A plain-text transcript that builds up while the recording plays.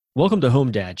Welcome to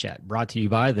Home Dad Chat, brought to you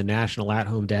by the National At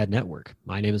Home Dad Network.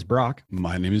 My name is Brock,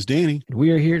 My name is Danny. and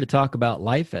we are here to talk about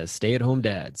life as stay at home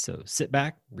dads. So sit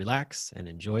back, relax, and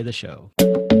enjoy the show.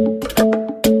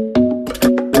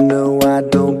 No, I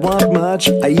don't want much.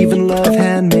 I even love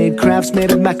handmade crafts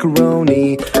made of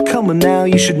macaroni. Come on now,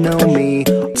 you should know me.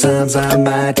 Times I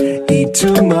might eat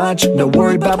too much. No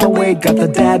worry about my weight, got the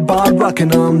dad bod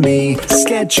rocking on me.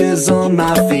 Sketches on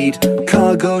my feet,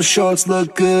 cargo shorts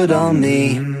look good on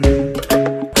me.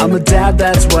 I'm a dad,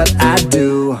 that's what I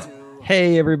do.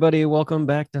 Hey, everybody, welcome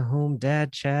back to Home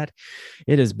Dad Chat.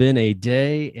 It has been a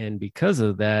day, and because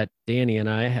of that, Danny and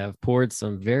I have poured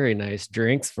some very nice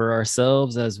drinks for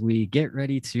ourselves as we get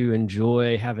ready to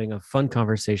enjoy having a fun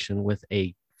conversation with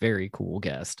a very cool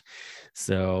guest.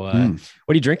 So,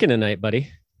 what are you drinking tonight,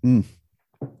 buddy?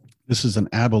 This is an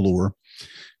Aberlour,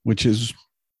 which is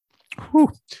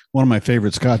one of my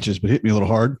favorite scotches, but hit me a little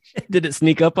hard. Did it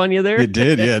sneak up on you there? It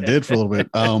did. Yeah, it did for a little bit.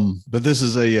 But this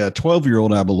is a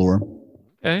 12-year-old Aberlour,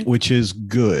 Okay. which is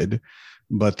good,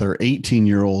 but their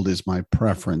 18-year-old is my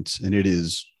preference, and it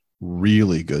is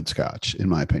really good scotch, in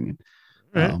my opinion.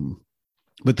 Right.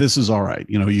 But this is all right.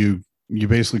 You know, you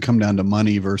basically come down to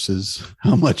money versus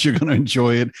how much you're going to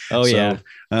enjoy it. Oh, yeah.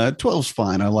 12's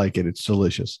fine. I like it. It's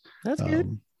delicious. That's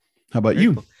good. How about Very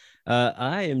you? cool.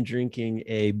 I am drinking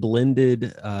a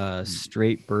blended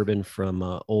straight bourbon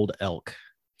from Old Elk.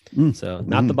 So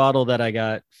not the bottle that I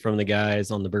got from the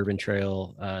guys on the Bourbon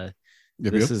Trail.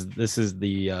 This is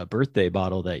the birthday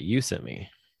bottle that you sent me.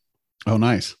 Oh,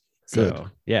 nice. Good. So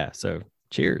yeah. So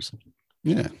cheers.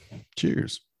 Yeah.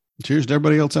 Cheers. Cheers to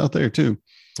everybody else out there too.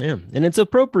 Yeah, and it's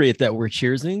appropriate that we're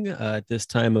cheersing at this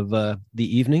time of the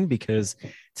evening because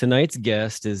tonight's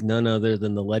guest is none other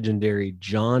than the legendary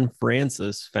John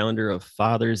Francis, founder of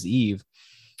Father's Eve,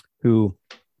 who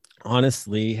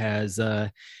honestly has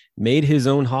made his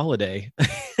own holiday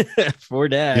for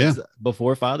dads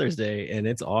before Father's Day, and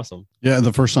it's awesome. Yeah.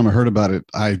 The first time I heard about it,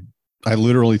 I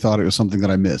literally thought it was something that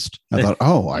I missed. I thought,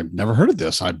 oh, I've never heard of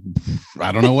this. I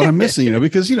don't know what I'm missing,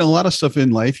 because, a lot of stuff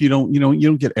in life, you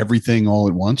don't get everything all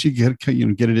at once. You get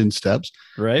it in steps.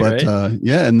 Right. But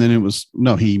and then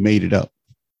he made it up.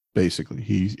 Basically,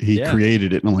 he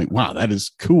created it. And I'm like, wow, that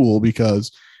is cool,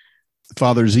 because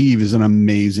Father's Eve is an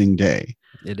amazing day.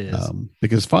 It is.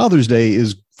 Because Father's Day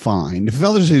is fine.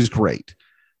 Father's Day is great.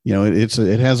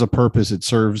 It has a purpose. It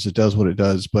serves, it does what it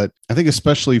does. But I think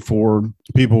especially for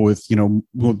people with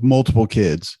multiple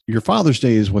kids, your Father's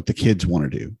Day is what the kids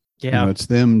want to do. Yeah. It's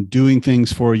them doing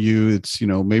things for you. It's,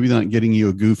 maybe not getting you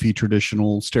a goofy,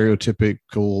 traditional,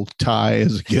 stereotypical tie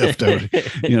as a gift.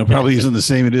 Probably isn't the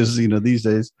same it is, these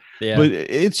days. Yeah. But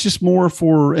it's just more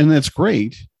and that's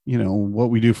great.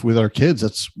 What we do with our kids.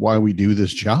 That's why we do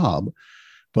this job.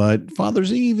 But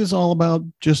Father's Eve is all about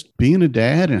just being a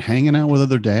dad and hanging out with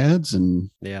other dads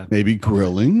and maybe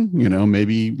grilling,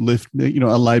 maybe lift, a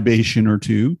libation or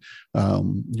two,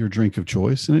 your drink of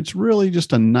choice. And it's really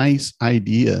just a nice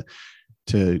idea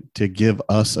to give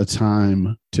us a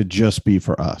time to just be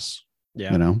for us.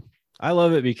 Yeah. I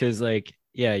love it because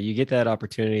you get that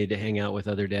opportunity to hang out with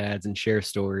other dads and share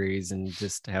stories and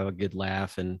just have a good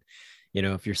laugh. And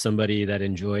if you're somebody that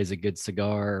enjoys a good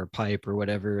cigar or pipe or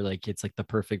whatever, it's the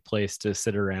perfect place to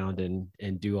sit around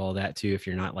and do all that too, if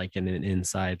you're not in an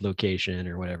inside location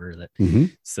or whatever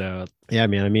So yeah,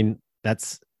 man, I mean, I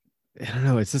don't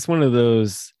know. It's just one of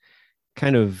those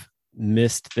kind of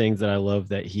missed things that I love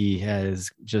that he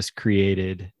has just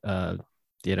created, and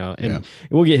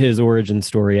we'll get his origin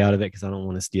story out of it, cause I don't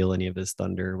want to steal any of his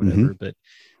thunder or whatever, but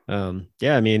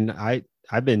I mean,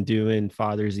 I've been doing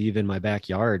Father's Eve in my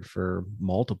backyard for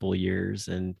multiple years.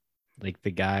 And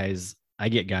I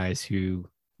get guys who,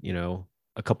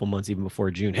 a couple months even before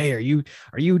June, hey, are you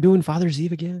doing Father's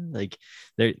Eve again?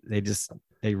 They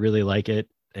really like it.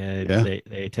 And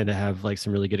they tend to have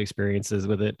some really good experiences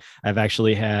with it. I've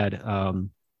actually had,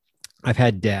 I've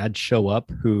had dads show up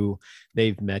who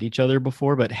they've met each other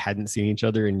before, but hadn't seen each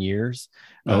other in years.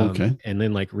 Okay. And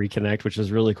then reconnect, which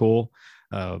is really cool.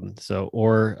 One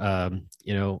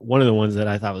of the ones that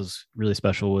I thought was really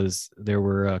special was there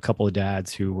were a couple of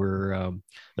dads who were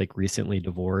recently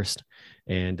divorced,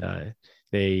 and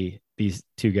these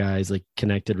two guys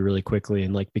connected really quickly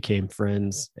and became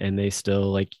friends, and they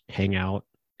still hang out.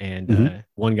 And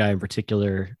one guy in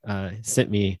particular sent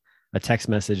me a text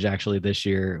message actually this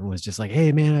year and was just like,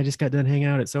 hey man, I just got done hanging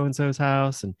out at so-and-so's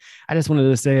house. And I just wanted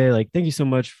to say thank you so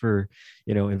much for,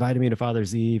 inviting me to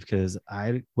Father's Eve. Cause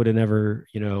I would have never,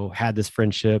 had this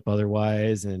friendship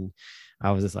otherwise. And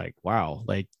I was just like, wow,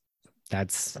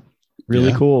 that's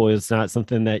really cool. It's not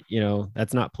something that,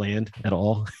 that's not planned at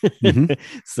all.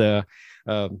 So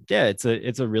yeah,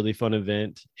 it's a really fun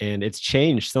event, and it's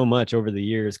changed so much over the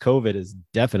years. COVID has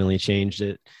definitely changed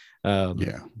it.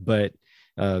 But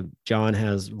John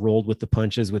has rolled with the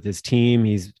punches with his team.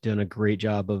 He's done a great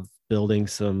job of building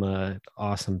some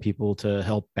awesome people to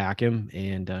help back him.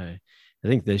 And I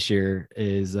think this year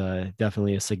is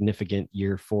definitely a significant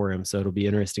year for him. So it'll be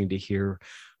interesting to hear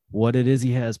what it is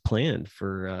he has planned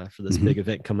for this big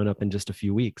event coming up in just a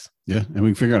few weeks. Yeah. And we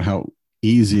can figure out how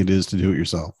easy it is to do it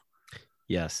yourself.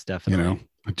 Yes, definitely.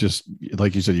 Just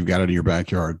like you said, you've got it in your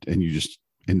backyard and you just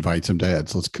invite some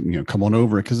dads. Let's, come on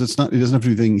over, because it doesn't have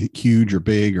to be anything huge or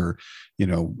big or,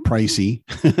 pricey.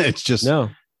 It's just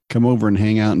come over and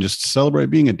hang out and just celebrate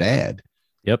being a dad.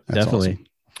 Yep, that's definitely.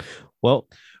 Awesome. Well,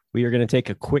 we are going to take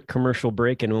a quick commercial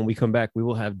break. And when we come back, we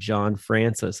will have John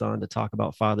Francis on to talk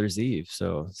about Father's Eve.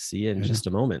 So see you in just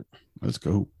a moment. Let's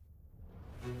go.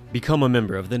 Become a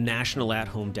member of the National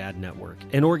At-Home Dad Network,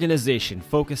 an organization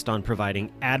focused on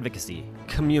providing advocacy,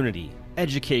 community,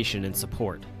 education, and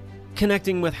support.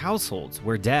 Connecting with households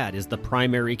where dad is the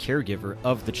primary caregiver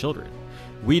of the children.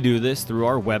 We do this through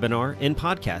our webinar and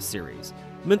podcast series,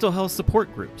 mental health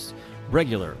support groups,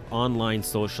 regular online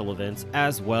social events,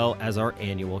 as well as our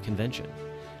annual convention.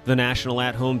 The National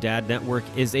At-Home Dad Network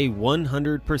is a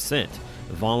 100%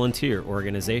 volunteer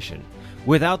organization.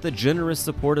 Without the generous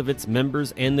support of its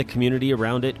members and the community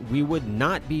around it, we would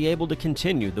not be able to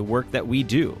continue the work that we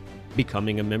do.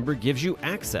 Becoming a member gives you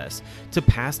access to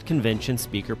past convention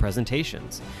speaker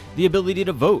presentations, the ability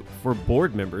to vote for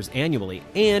board members annually,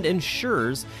 and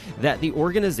ensures that the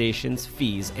organization's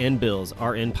fees and bills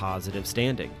are in positive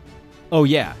standing. Oh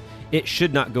yeah, it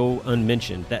should not go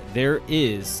unmentioned that there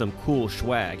is some cool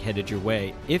swag headed your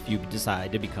way if you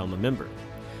decide to become a member.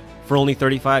 For only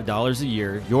 $35 a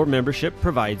year, your membership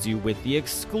provides you with the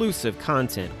exclusive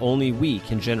content only we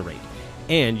can generate.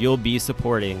 And you'll be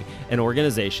supporting an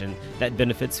organization that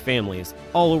benefits families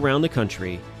all around the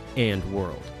country and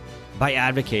world. By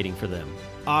advocating for them,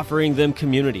 offering them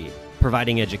community,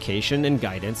 providing education and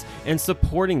guidance, and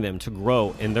supporting them to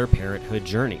grow in their parenthood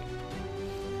journey.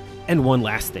 And one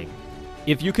last thing,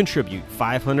 if you contribute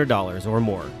 $500 or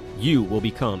more, you will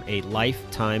become a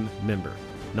lifetime member.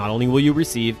 Not only will you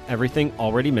receive everything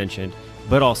already mentioned,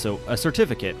 but also a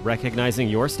certificate recognizing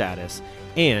your status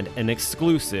and an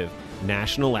exclusive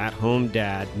National At-Home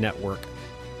Dad Network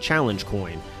challenge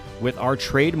coin with our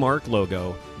trademark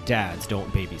logo, Dads Don't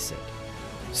Babysit.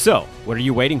 So, what are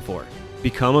you waiting for?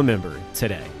 Become a member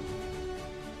today.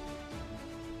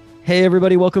 Hey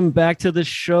everybody, welcome back to the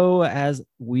show. As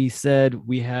we said,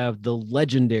 we have the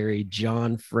legendary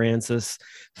John Francis,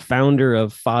 founder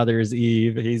of Father's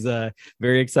Eve. He's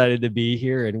very excited to be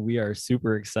here, and we are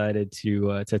super excited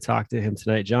to talk to him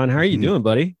tonight. John, how are you doing,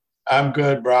 buddy? I'm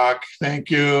good, Brock. Thank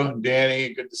you,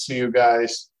 Danny. Good to see you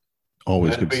guys.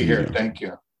 Always good to be here. Thank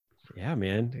you. Yeah,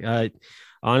 man.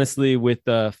 Honestly, with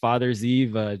Father's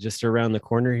Eve just around the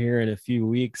corner here in a few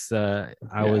weeks, I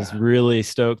was really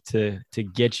stoked to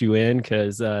get you in,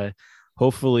 because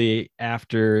hopefully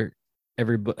after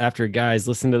guys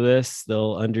listen to this,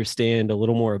 they'll understand a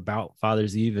little more about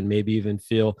Father's Eve and maybe even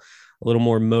feel a little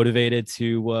more motivated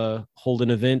to hold an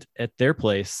event at their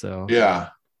place. So yeah,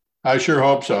 I sure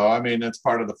hope so. I mean, that's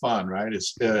part of the fun, right?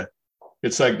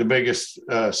 It's like the biggest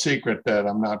secret that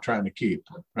I'm not trying to keep,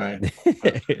 right?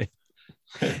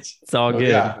 It's all good.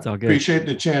 Yeah, it's all good. Appreciate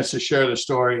the chance to share the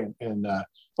story and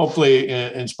hopefully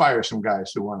inspire some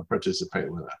guys who want to participate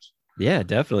with us. Yeah,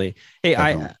 definitely.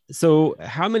 Hey, so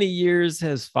how many years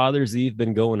has Father's Eve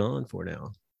been going on for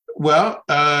now? Well,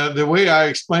 the way I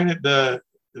explain it,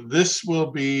 this will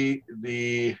be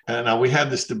we had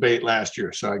this debate last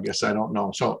year, so I guess I don't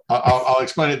know. So I'll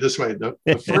explain it this way.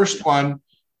 The first one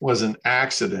was an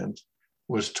accident,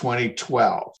 was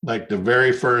 2012, like the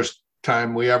very first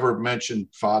time we ever mentioned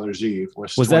Father's Eve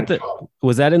was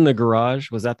that in the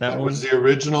garage? Was that one? Was the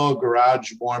original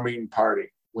garage warming party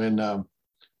when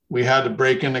we had to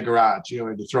break in the garage. We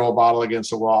had to throw a bottle against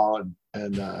the wall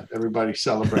and everybody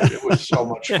celebrated. It was so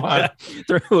much fun.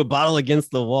 Throw a bottle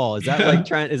against the wall. Is that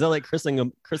like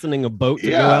christening a boat to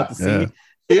go out to sea?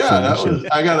 Yeah,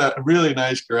 I got a really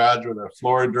nice garage with a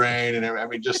floor drain and everything. I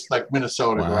mean, just like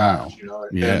Minnesota garage,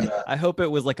 Yeah. And, I hope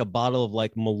it was like a bottle of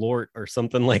like Malort or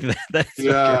something like that.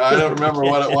 I don't remember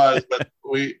what it was, but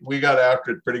we got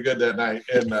after it pretty good that night,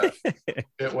 and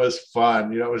it was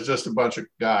fun. It was just a bunch of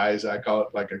guys. I call it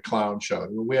like a clown show.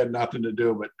 We had nothing to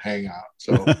do but hang out.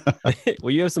 So,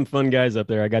 well, you have some fun guys up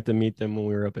there. I got to meet them when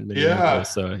we were up in Minneapolis.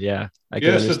 So I can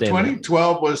understand. So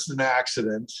 2012 was an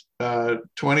accident.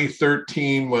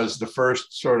 2013 was the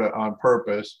first sort of on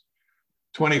purpose.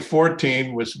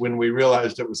 2014 was when we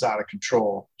realized it was out of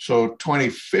control. So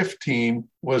 2015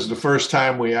 was the first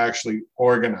time we actually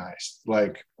organized.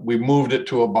 Like we moved it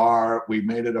to a bar, we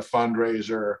made it a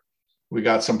fundraiser, we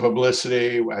got some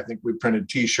publicity. I think we printed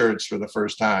T-shirts for the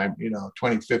first time.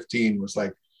 2015 was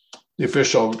like the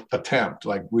official attempt.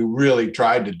 Like we really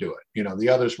tried to do it. The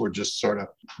others were just sort of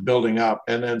building up.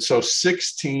 And then so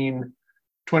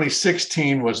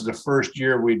 2016 was the first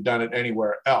year we'd done it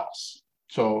anywhere else.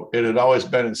 So it had always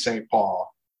been in St.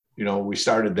 Paul. We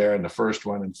started there in the first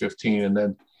one in 15, and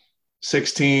then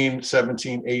 16,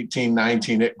 17, 18,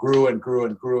 19, it grew and grew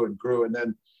and grew and grew. And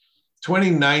then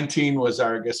 2019 was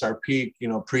our peak,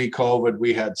 pre-COVID.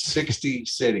 We had 60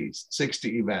 cities,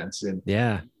 60 events in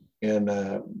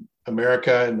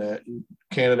America and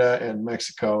Canada and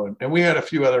Mexico. And we had a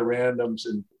few other randoms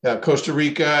in Costa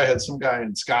Rica. I had some guy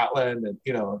in Scotland and,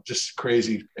 just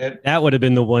crazy. And that would have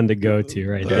been the one to go to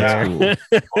right there.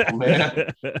 Oh,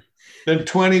 man. Then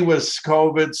 20 was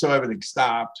COVID, so everything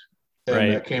stopped.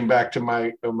 And I came back to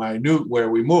my new, where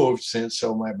we moved since.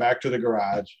 So my back to the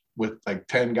garage with like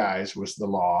 10 guys was the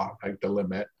law, like the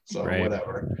limit. So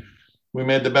whatever. We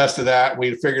made the best of that.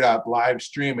 We figured out live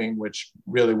streaming, which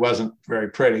really wasn't very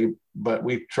pretty, but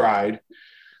we tried.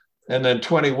 And then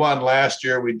 21 last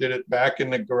year, we did it back in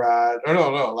the garage. Oh,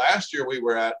 no. Last year we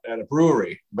were at a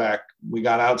brewery back. We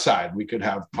got outside. We could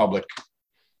have public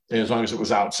as long as it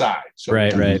was outside. So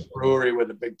right. Brewery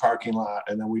with a big parking lot.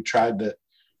 And then we tried the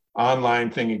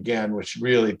online thing again, which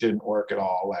really didn't work at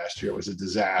all last year. It was a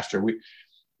disaster.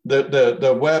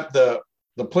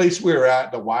 The place we were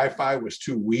at, the Wi-Fi was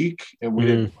too weak, and we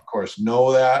didn't, of course,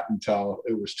 know that until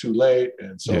it was too late.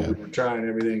 And so we were trying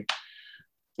everything.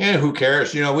 And who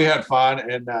cares? We had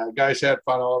fun, and guys had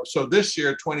fun all over. So this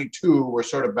year, 22, we're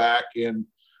sort of back in,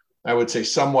 I would say,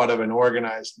 somewhat of an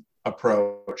organized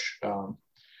approach.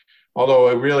 Although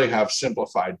I really have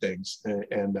simplified things.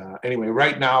 And anyway,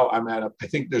 right now I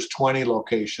think there's 20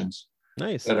 locations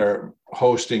that are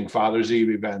hosting Father's Eve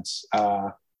events.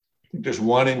 I think there's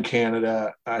one in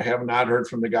Canada. I have not heard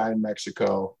from the guy in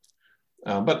Mexico,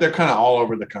 but they're kind of all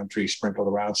over the country, sprinkled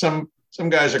around. Some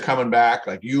guys are coming back,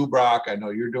 like you, Brock. I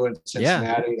know you're doing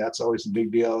Cincinnati. That's always a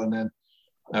big deal. And then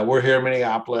we're here in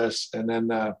Minneapolis. And then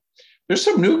there's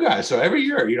some new guys. So every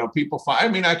year, people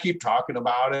find, I keep talking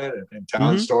about it and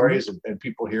telling stories and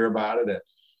people hear about it. And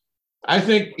I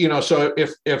think, so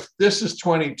if this is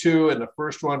 22 and the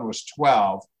first one was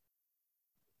 12,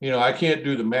 I can't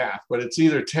do the math, but it's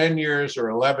either 10 years or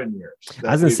 11 years.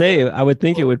 I was going to say, I would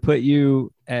think it would put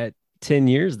you at 10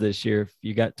 years this year. If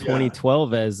you got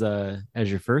 2012 as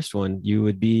your first one, you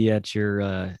would be at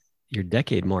your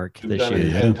decade mark this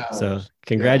year. So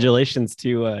congratulations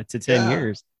to 10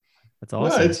 years. That's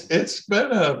awesome. Well, it's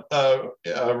been a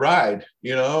ride,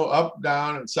 up,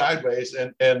 down, and sideways.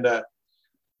 And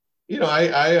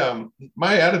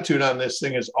my attitude on this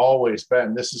thing has always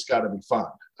been, this has got to be fun.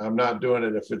 I'm not doing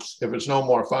it. If it's no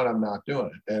more fun, I'm not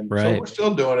doing it. And so we're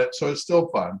still doing it. So it's still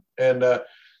fun. And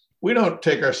we don't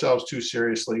take ourselves too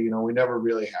seriously. We never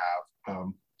really have.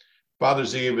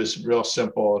 Father's Eve is real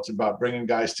simple. It's about bringing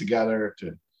guys together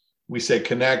we say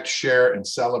connect, share, and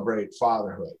celebrate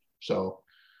fatherhood. So,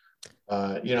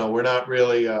 we're not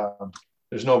really,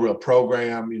 there's no real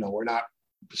program,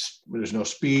 there's no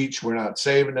speech. We're not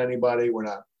saving anybody. We're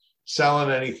not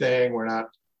selling anything. We're not,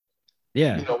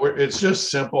 it's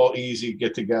just simple, easy,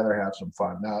 get together, have some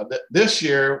fun. Now this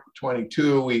year,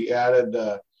 22, we added,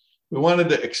 we wanted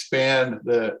to expand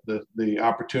the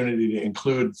opportunity to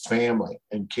include family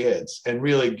and kids and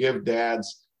really give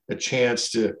dads a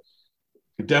chance to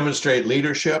demonstrate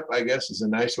leadership, I guess is a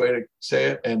nice way to say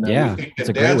it. And we think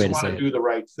that dads want to do the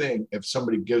right thing if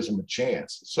somebody gives them a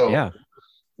chance. So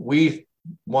we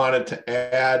wanted to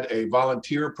add a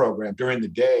volunteer program during the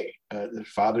day.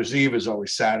 Father's Eve is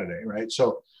always Saturday, right?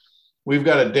 So we've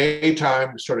got a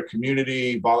daytime sort of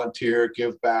community, volunteer,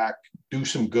 give back, do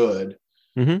some good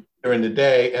during the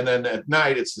day. And then at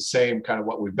night, it's the same kind of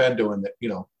what we've been doing, that,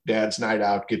 dad's night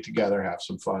out, get together, have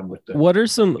some fun with them. What are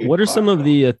some of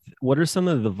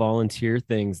the volunteer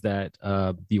things that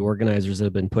the organizers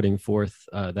have been putting forth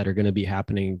that are going to be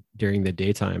happening during the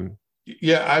daytime?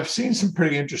 Yeah, I've seen some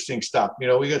pretty interesting stuff.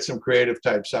 We got some creative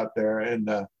types out there, and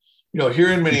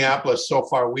here in Minneapolis so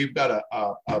far, we've got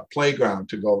a playground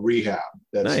to go rehab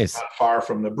that's not far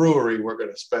from the brewery we're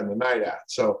going to spend the night at.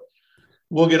 So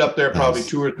we'll get up there probably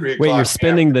 2 or 3 o'clock. Wait, you're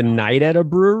spending the night at a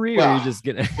brewery, or you're just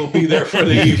getting? We'll be there for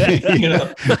the evening.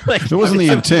 Like, it wasn't the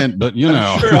intent, but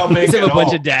I'm sure I'll make it. A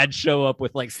bunch of dads show up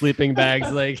with like sleeping bags,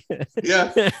 like I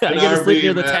get to sleep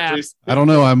near the taps. I don't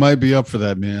know. I might be up for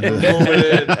that, man.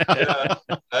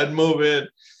 I'd move in.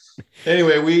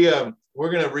 Anyway, we're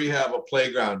going to rehab a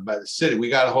playground by the city. We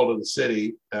got a hold of the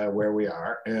city where we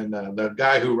are, and the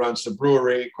guy who runs the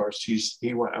brewery, of course,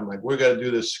 he went. I'm like, we're going to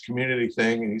do this community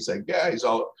thing, and he's like, yeah, he's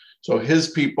all. So his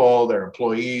people, their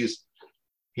employees,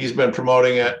 he's been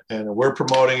promoting it, and we're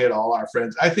promoting it. All our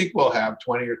friends. I think we'll have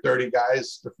 20 or 30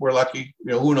 guys if we're lucky.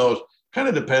 Who knows? Kind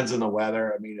of depends on the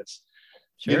weather. I mean,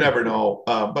 you never know.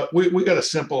 But we got a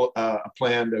simple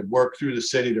plan to work through the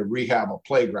city to rehab a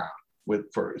playground.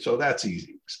 So that's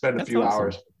easy. Spend a few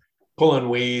hours pulling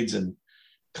weeds and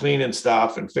cleaning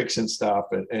stuff and fixing stuff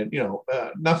and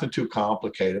nothing too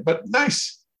complicated, but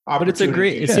nice. But it's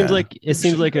it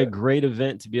seems like a great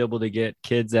event to be able to get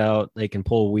kids out. They can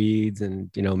pull weeds and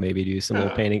maybe do some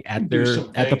little painting at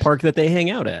the park that they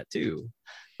hang out at too.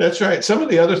 That's right. Some of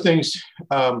the other things,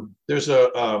 there's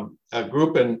a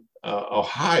group in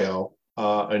Ohio,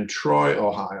 in Troy,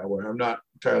 Ohio, where I'm not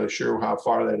entirely sure how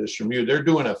far that is from you. They're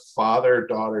doing a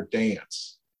father-daughter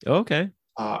dance. Okay.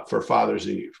 For Father's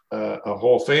Eve, a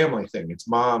whole family thing. It's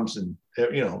moms and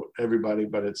everybody,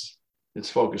 but it's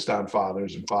focused on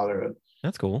fathers and fatherhood.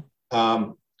 That's cool.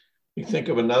 You think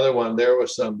of another one.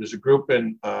 There's a group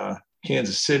in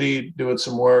Kansas City doing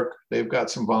some work. They've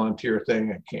got some volunteer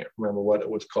thing. I can't remember what it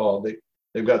was called.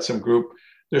 They've got some group.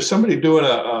 There's somebody doing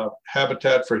a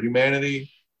Habitat for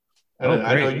Humanity.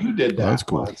 I know you did that. That's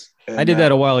cool. Once. And, I did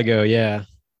that a while ago. Yeah.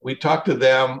 We talked to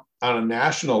them on a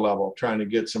national level, trying to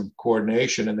get some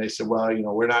coordination. And they said, well,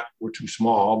 we're too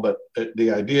small, but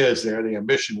the idea is there. The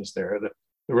ambition is there. The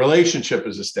relationship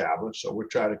is established. So we're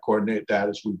trying to coordinate that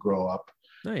as we grow up.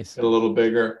 Nice. Get a little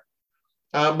bigger.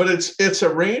 But it's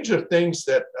a range of things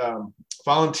that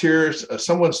volunteers,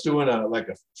 someone's doing a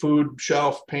food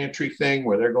shelf pantry thing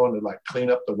where they're going to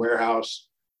clean up the warehouse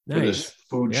for this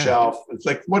food shelf. It's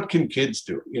like, what can kids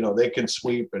do? They can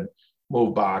sweep and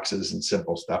move boxes and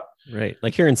simple stuff. Right.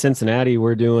 Like here in Cincinnati,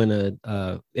 we're doing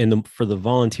for the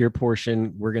volunteer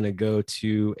portion, we're going to go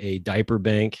to a diaper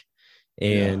bank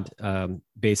and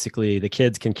basically the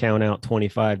kids can count out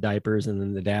 25 diapers and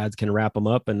then the dads can wrap them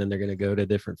up and then they're going to go to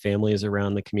different families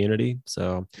around the community.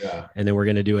 So, and then we're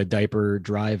going to do a diaper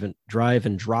drive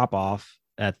and drop off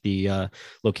at the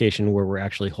location where we're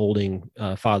actually holding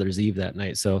Father's Eve that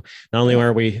night. So not only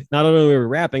are we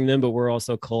wrapping them, but we're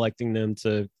also collecting them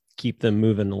to keep them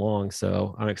moving along.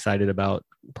 So I'm excited about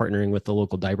partnering with the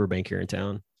local diaper bank here in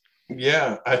town.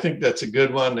 Yeah, I think that's a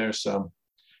good one. There's some,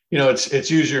 it's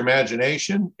use your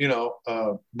imagination,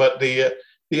 but the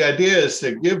idea is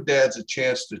to give dads a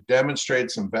chance to demonstrate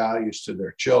some values to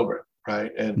their children,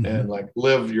 right? And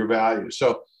live your values.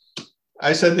 So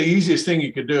I said the easiest thing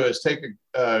you could do is take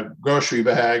a grocery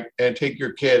bag and take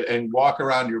your kid and walk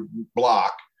around your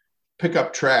block, pick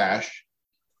up trash.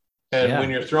 And when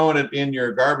you're throwing it in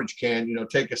your garbage can,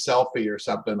 take a selfie or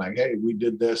something like, hey, we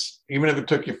did this, even if it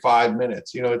took you 5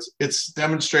 minutes, it's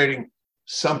demonstrating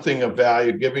something of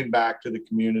value, giving back to the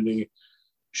community,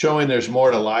 showing there's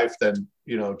more to life than,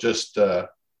 just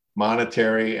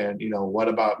monetary and, what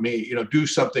about me, do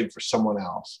something for someone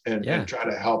else and try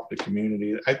to help the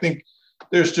community. I think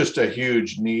there's just a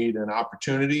huge need and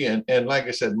opportunity. And like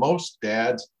I said, most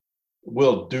dads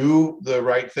will do the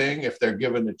right thing if they're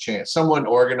given the chance. Someone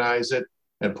organize it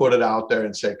and put it out there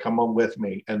and say, come on with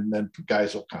me. And then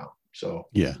guys will come. So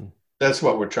that's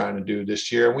what we're trying to do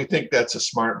this year. And we think that's a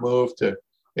smart move to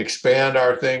expand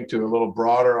our thing to a little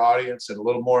broader audience and a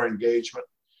little more engagement.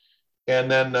 And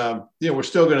then, we're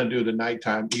still going to do the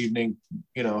nighttime, evening,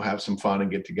 have some fun and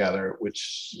get together,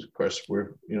 which of course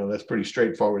that's pretty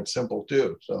straightforward, simple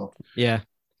too. So,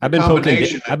 I've been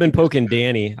poking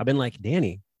Danny. I've been like,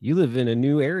 Danny, you live in a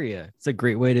new area. It's a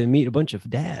great way to meet a bunch of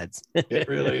dads. It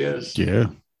really is. Yeah.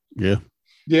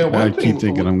 I keep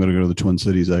thinking I'm going to go to the Twin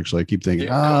Cities. Actually, I keep thinking,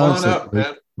 come on up,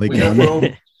 man. Lake Elmo.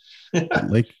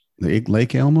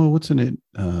 Lake Elmo. What's in it?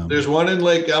 There's one in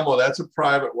Lake Elmo. That's a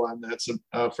private one. That's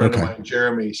a friend of mine,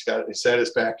 Jeremy. He's at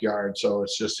his backyard, so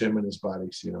it's just him and his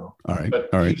buddies. All right. But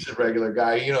he's a regular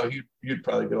guy. You'd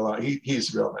probably get along.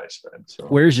 He's a real nice friend. So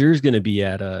where's yours going to be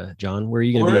at, John? Where are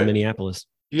you going to be in Minneapolis?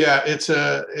 Yeah,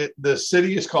 the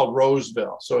city is called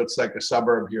Roseville, so it's like a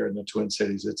suburb here in the Twin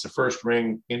Cities. It's a first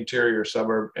ring interior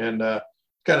suburb and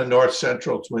kind of north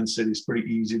central Twin Cities, pretty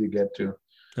easy to get to.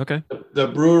 Okay. The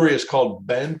brewery is called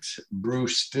Bent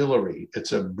Brewstillery.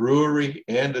 It's a brewery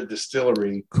and a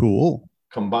distillery. Cool.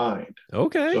 Combined.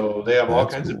 Okay. So they have all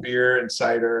kinds of beer and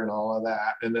cider and all of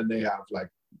that, and then they have like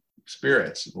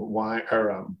spirits, wine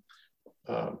or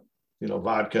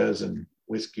vodkas and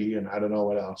whiskey and I don't know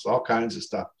what else, all kinds of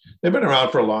stuff. They've been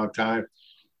around for a long time.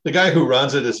 The guy who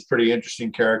runs it is a pretty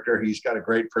interesting character. He's got a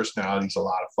great personality. He's a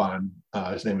lot of fun.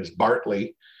 His name is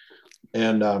Bartley.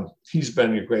 And he's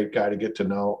been a great guy to get to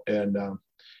know. And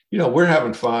we're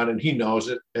having fun and he knows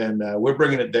it, and we're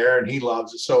bringing it there and he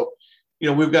loves it. So,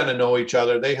 we've gotten to know each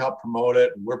other. They help promote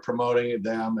it and we're promoting it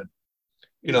them.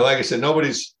 And, like I said,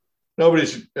 nobody's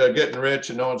getting rich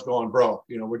and no one's going broke.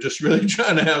 We're just really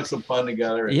trying to have some fun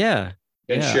together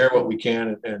and share what we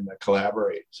can and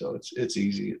collaborate. So it's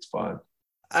easy. It's fun.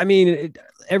 I mean,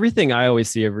 everything I always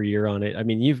see every year on it. I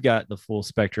mean, you've got the full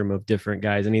spectrum of different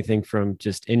guys, anything from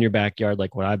just in your backyard,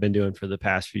 like what I've been doing for the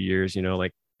past few years,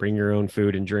 like bring your own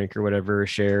food and drink or whatever,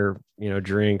 share,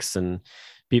 drinks, and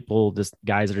people, just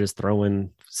guys are just throwing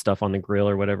stuff on the grill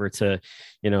or whatever, to,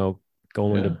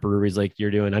 going to breweries like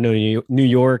you're doing. I know New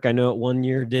York, I know it one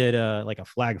year did like a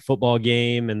flag football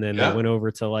game, and then they went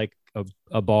over to like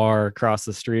a bar across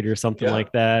the street or something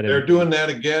like that. They're doing that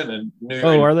again in New York.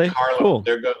 Oh, are they? Harlem. Cool.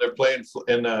 They're playing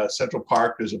in Central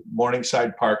Park. There's a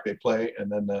Morningside Park they play, and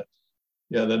then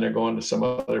then they're going to some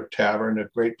other tavern. A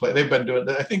great play. They've been doing,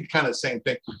 I think, kind of the same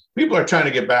thing. People are trying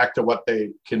to get back to what they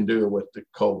can do with the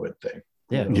COVID thing.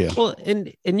 Yeah. Well,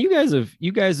 and you guys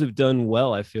have done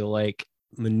well, I feel like,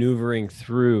 maneuvering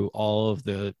through all of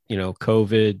the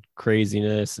COVID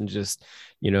craziness and just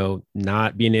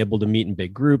not being able to meet in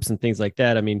big groups and things like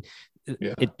that. I mean,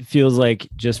 it feels like,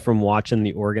 just from watching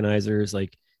the organizers,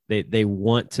 like they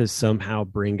want to somehow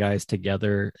bring guys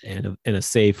together in a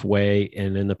safe way.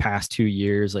 And in the past 2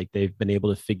 years, like, they've been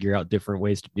able to figure out different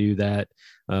ways to do that,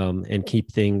 and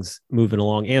keep things moving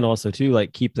along. And also too,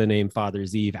 like, keep the name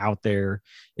Father's Eve out there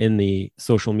in the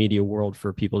social media world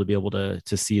for people to be able to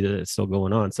see that it's still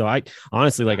going on. So I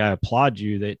honestly, like, I applaud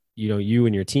you that, you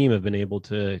and your team have been able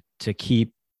to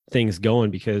keep things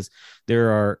going, because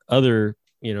there are other,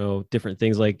 different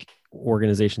things like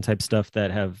organization type stuff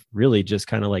that have really just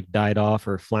kind of like died off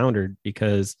or floundered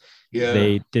because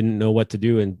they didn't know what to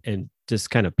do and just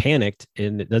kind of panicked.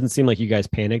 And it doesn't seem like you guys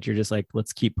panicked. You're just like,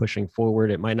 let's keep pushing forward.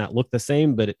 It might not look the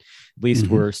same, but at least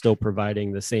we're still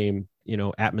providing the same,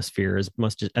 atmosphere as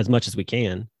much as we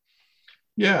can.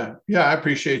 Yeah. I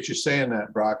appreciate you saying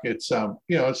that, Brock. It's,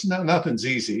 it's nothing's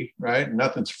easy, right?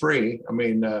 Nothing's free. I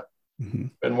mean,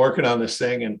 been working on this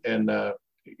thing and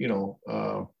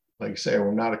like I say,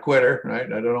 we're not a quitter, right?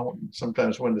 I don't know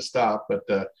sometimes when to stop, but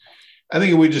I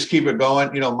think if we just keep it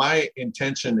going, my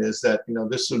intention is that,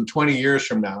 this in 20 years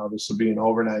from now, this will be an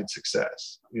overnight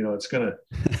success. It's going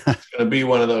to be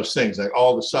one of those things, like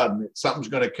all of a sudden something's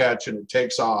going to catch and it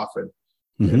takes off and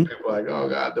people are like, oh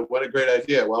God, what a great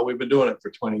idea. Well, we've been doing it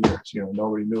for 20 years,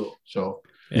 nobody knew. So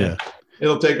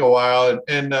it'll take a while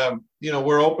and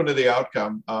we're open to the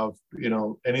outcome of,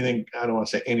 anything. I don't want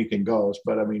to say anything goes,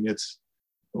 but I mean,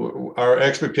 our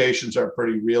expectations are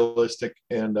pretty realistic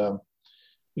and,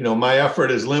 my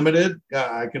effort is limited.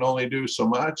 I can only do so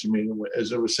much. I mean,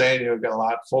 as I was saying, I've got a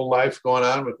lot full life going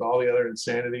on with all the other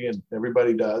insanity and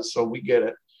everybody does. So we get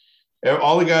it.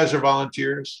 All the guys are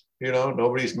volunteers,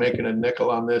 nobody's making a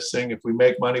nickel on this thing. If we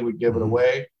make money, we give it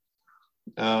away.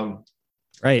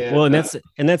 Right. And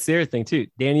that's the other thing too.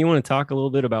 Dan, you want to talk a little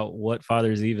bit about what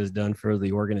Father's Eve has done for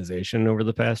the organization over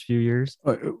the past few years?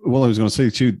 Well, I was going to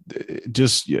say too,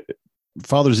 just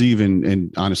Father's Eve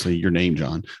and honestly, your name,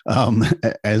 John,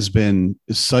 has been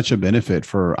such a benefit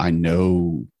for, I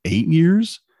know, 8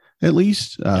 years at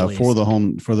least. For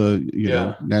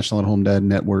the National at Home Dad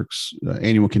Network's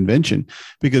annual convention,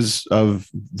 because of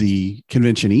the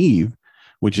convention eve,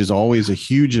 which is always a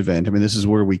huge event. I mean, this is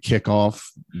where we kick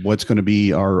off what's going to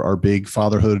be our big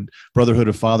Brotherhood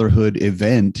of Fatherhood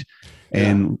event.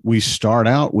 And we start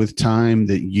out with time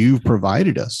that you've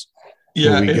provided us.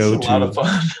 Yeah, it's a lot of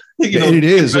fun. It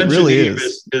is. It really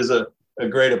is a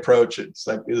great approach. It's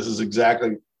like, this is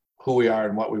exactly who we are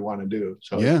and what we want to do.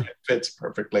 So it fits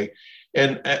perfectly.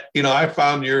 And, I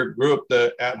found your group,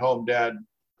 the At Home Dad,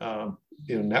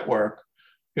 network.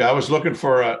 I was looking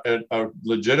for a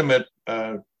legitimate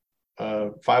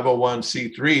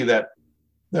 501c3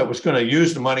 that was going to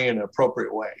use the money in an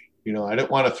appropriate way. I didn't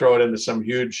want to throw it into some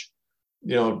huge,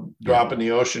 drop in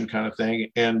the ocean kind of thing.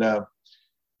 And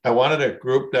I wanted a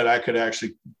group that I could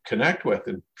actually connect with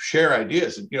and share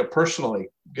ideas and, personally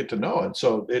get to know. And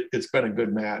so it's been a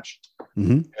good match.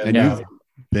 And you've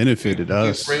benefited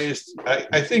us.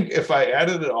 I think if I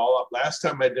added it all up, last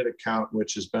time I did a count,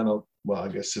 which has been I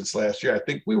guess since last year, I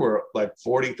think we were like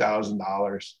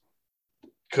 $40,000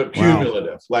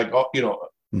 cumulative,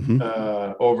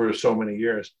 over so many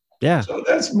years. Yeah. So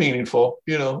that's meaningful,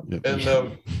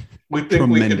 and we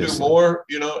think we can do more,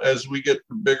 as we get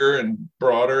bigger and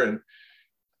broader. And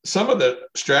some of the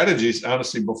strategies,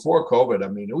 honestly, before COVID, I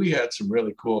mean, we had some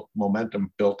really cool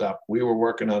momentum built up. We were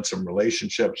working on some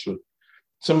relationships with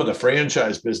some of the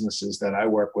franchise businesses that I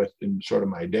work with in sort of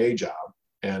my day job.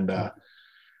 And,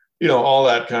 all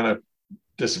that kind of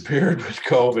disappeared with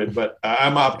COVID, but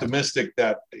I'm optimistic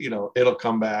that, it'll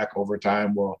come back over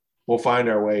time. We'll find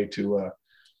our way to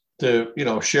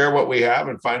share what we have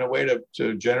and find a way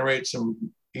to generate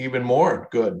some even more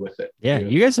good with it. Yeah.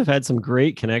 You guys have had some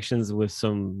great connections with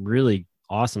some really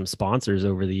awesome sponsors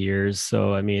over the years.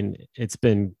 So, I mean, it's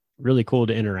been really cool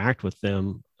to interact with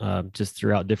them just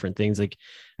throughout different things. Like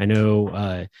I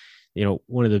know,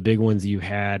 one of the big ones you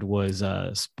had was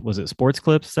it Sports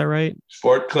Clips? Is that right?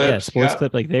 Sport Clips. Yeah, Sports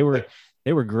Clip. Like they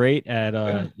were great at,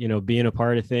 being a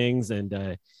part of things. And,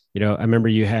 I remember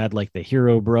you had like the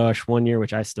Hero Brush one year,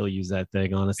 which I still use that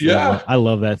thing. Honestly, Yeah. I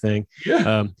love that thing.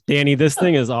 Yeah. Danny, this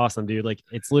thing is awesome, dude. Like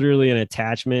it's literally an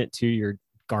attachment to your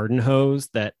garden hose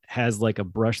that has like a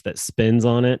brush that spins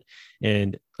on it,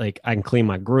 and like I can clean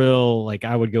my grill. Like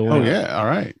I would go. Oh yeah, all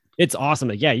right. It's awesome.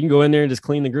 Like, yeah, you can go in there and just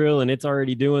clean the grill, and it's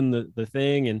already doing the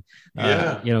thing, and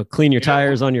clean your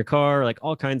tires on your car, like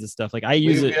all kinds of stuff. Like I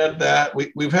use it. Had that.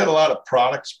 We've had a lot of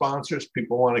product sponsors.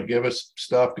 People want to give us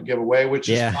stuff to give away, which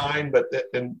is fine, but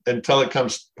until it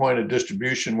comes to point of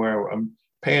distribution where I'm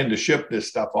paying to ship this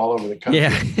stuff all over the country.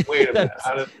 Yeah. Wait a minute.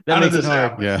 How did this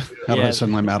happen? Yeah. How do I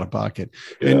suddenly I'm out of pocket?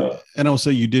 Yeah. And also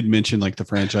you did mention like the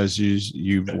franchises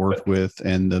you've worked with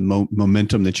and the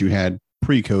momentum that you had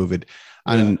pre-COVID.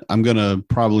 I'm going to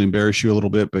probably embarrass you a little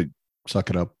bit, but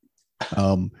suck it up.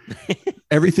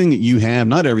 Everything that you have,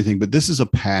 not everything, but this is a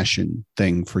passion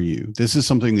thing for you. This is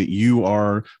something that you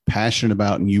are passionate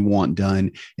about and you want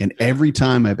done. And every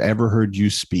time I've ever heard you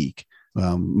speak,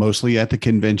 mostly at the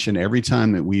convention, every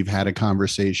time that we've had a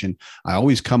conversation, I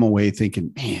always come away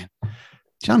thinking, man,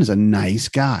 John is a nice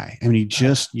guy. I mean,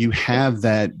 you have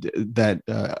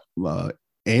that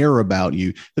air about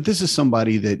you, that this is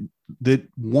somebody that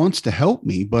wants to help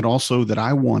me, but also that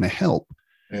I want to help,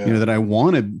 that I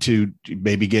wanted to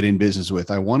maybe get in business with.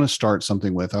 I want to start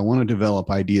something with, I want to develop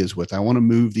ideas with, I want to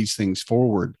move these things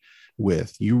forward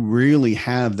with. You really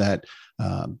have that.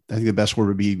 I think the best word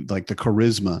would be like the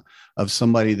charisma of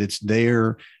somebody that's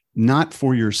there, not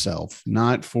for yourself,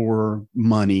 not for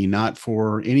money, not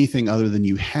for anything other than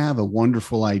you have a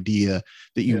wonderful idea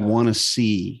that you want to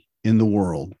see in the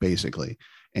world, basically.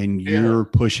 And you're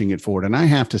pushing it forward. And I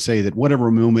have to say that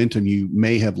whatever momentum you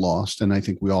may have lost, and I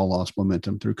think we all lost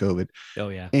momentum through COVID. Oh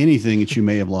yeah. Anything that you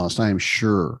may have lost, I am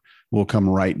sure will come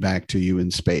right back to you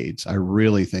in spades. I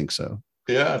really think so.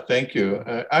 Yeah, thank you.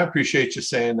 I appreciate you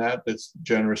saying that. That's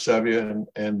generous of you.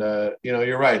 And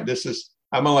you're right.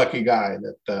 I'm a lucky guy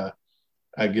that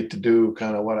I get to do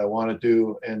kind of what I want to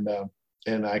do,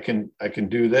 and I can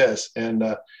do this. And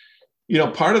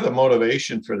part of the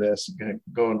motivation for this,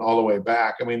 going all the way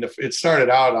back, I mean, it started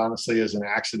out honestly as an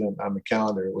accident on the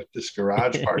calendar with this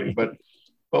garage party, but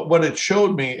what it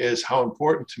showed me is how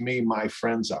important to me my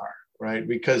friends are, right?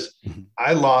 Because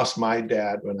I lost my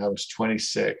dad when I was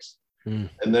 26. And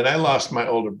then I lost my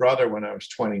older brother when I was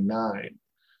 29.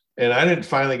 And I didn't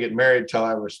finally get married till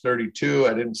I was 32.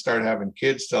 I didn't start having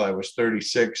kids till I was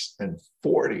 36 and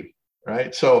 40,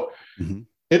 right? So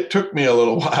it took me a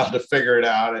little while to figure it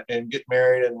out and get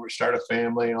married and start a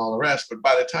family and all the rest. But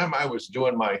by the time I was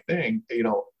doing my thing,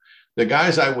 the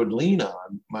guys I would lean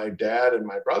on, my dad and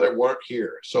my brother, weren't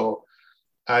here. So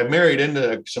I married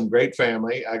into some great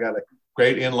family. I got a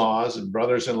great in-laws and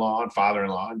brothers-in-law and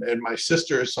father-in-law. And my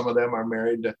sisters, some of them are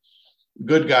married to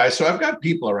good guys. So I've got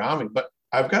people around me, but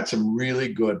I've got some really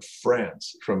good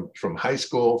friends from high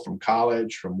school, from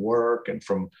college, from work, and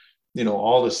from,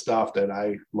 all the stuff that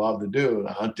I love to do,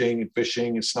 the hunting and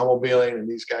fishing and snowmobiling. And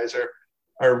these guys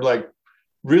are like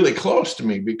really close to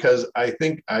me because I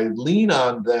think I lean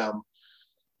on them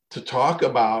to talk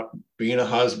about being a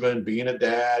husband, being a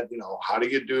dad, how do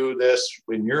you do this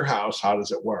in your house? How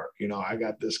does it work? I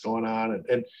got this going on.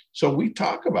 And so we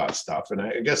talk about stuff. And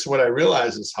I guess what I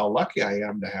realize is how lucky I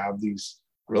am to have these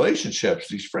relationships,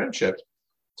 these friendships.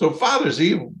 So Father's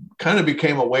Eve kind of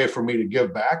became a way for me to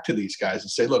give back to these guys and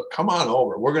say, look, come on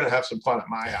over. We're going to have some fun at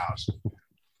my house.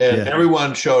 And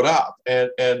everyone showed up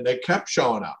and they kept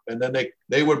showing up. And then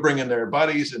they would bring in their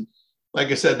buddies. And like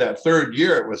I said, that third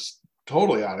year, it was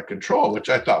totally out of control, which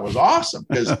I thought was awesome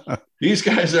because these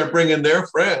guys are bringing their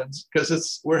friends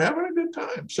because we're having a good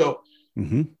time. So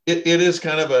it is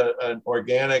kind of an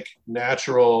organic,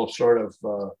 natural sort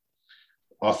of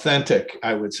authentic,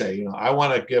 I would say. I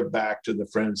want to give back to the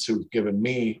friends who've given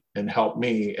me and helped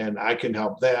me, and I can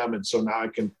help them. And so now I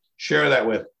can share that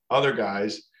with other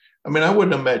guys. I mean, I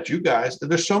wouldn't have met you guys.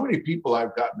 There's so many people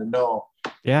I've gotten to know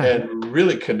and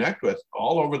really connect with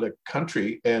all over the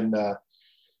country, and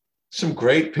some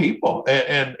great people.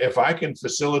 And if I can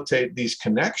facilitate these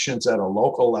connections at a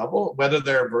local level, whether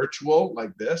they're virtual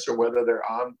like this or whether they're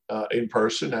on in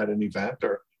person at an event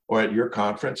or at your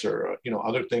conference or,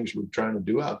 other things we're trying to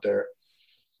do out there.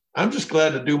 I'm just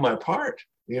glad to do my part,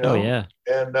 Oh yeah.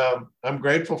 and I'm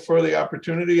grateful for the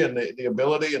opportunity and the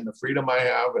ability and the freedom I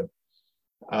have. And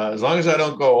as long as I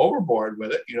don't go overboard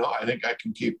with it, I think I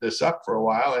can keep this up for a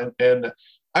while. And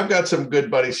I've got some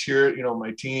good buddies here,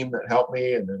 my team that help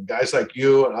me, and then guys like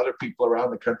you and other people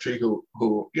around the country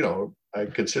who I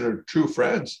consider true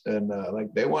friends, and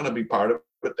like they want to be part of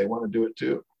it. They want to do it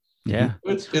too. Yeah.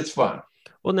 It's fun.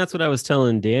 Well, and that's what I was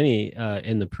telling Danny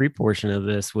in the pre-portion of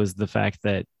this, was the fact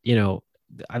that,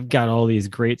 I've got all these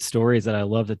great stories that I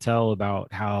love to tell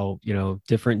about how,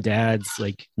 different dads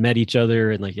like met each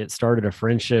other and like it started a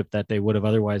friendship that they would have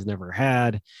otherwise never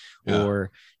had. Yeah.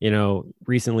 Or,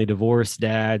 recently divorced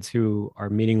dads who are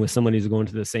meeting with somebody who's going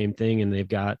through the same thing, and they've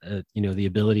got, the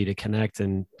ability to connect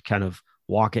and kind of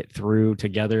walk it through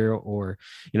together, or,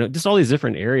 just all these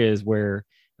different areas where,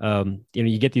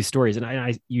 you get these stories,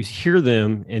 and you hear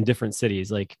them in different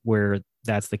cities, like where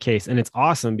that's the case. And it's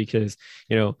awesome because,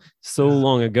 so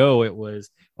long ago it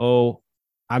was, oh,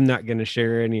 I'm not going to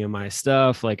share any of my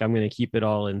stuff. Like I'm going to keep it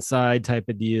all inside type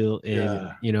of deal.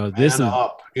 And, this is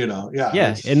up,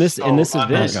 yeah. And this event,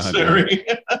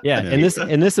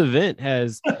 and this event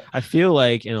has, I feel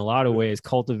like in a lot of ways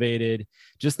cultivated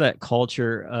just that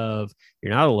culture of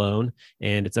you're not alone,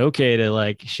 and it's okay to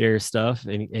like share stuff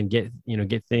and get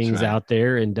things out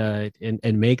there and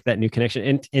make that new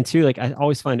connection. And two, like I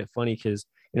always find it funny because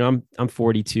I'm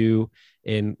 42,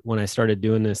 and when I started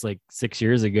doing this like 6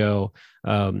 years ago,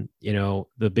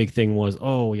 the big thing was,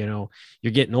 oh, you're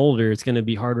getting older, it's going to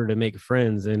be harder to make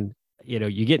friends. And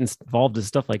you get involved in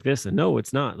stuff like this, and no,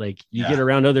 it's not. Like you get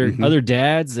around other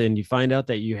dads, and you find out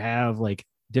that you have like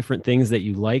different things that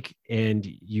you like, and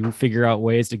you figure out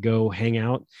ways to go hang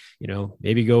out,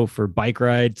 maybe go for bike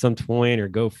ride some point, or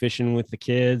go fishing with the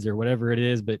kids or whatever it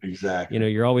is. But exactly,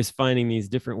 you're always finding these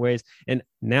different ways. And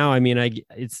now, I mean,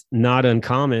 it's not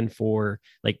uncommon for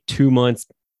like 2 months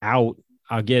out,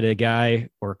 I'll get a guy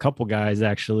or a couple guys,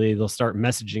 actually, they'll start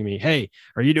messaging me, hey,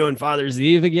 are you doing Father's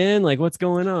Eve again? Like, what's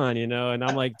going on? And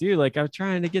I'm like, dude, like I'm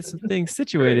trying to get some things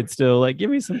situated still, like, give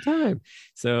me some time.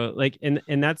 So like, and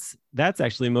that's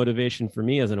actually motivation for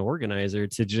me as an organizer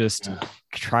to just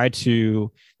try to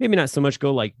maybe not so much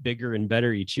go like bigger and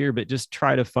better each year, but just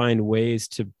try to find ways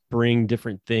to bring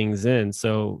different things in.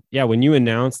 So yeah, when you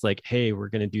announced like, hey, we're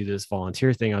going to do this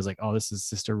volunteer thing, I was like, oh, this is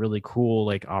just a really cool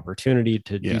like opportunity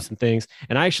to do some things.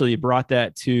 And I actually brought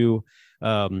that to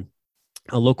a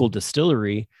local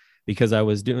distillery because I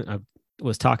was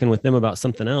talking with them about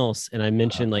something else. And I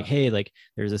mentioned like, hey, like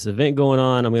there's this event going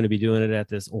on. I'm going to be doing it at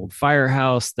this old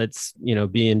firehouse that's,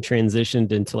 being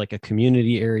transitioned into like a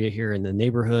community area here in the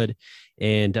neighborhood.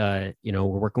 And, we're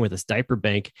working with this diaper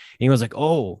bank. And he was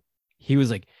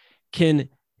like,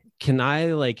 can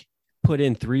I like put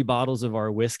in 3 bottles of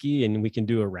our whiskey and we can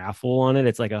do a raffle on it?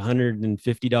 It's like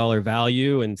 $150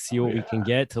 value, and see what we can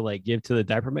get to like give to the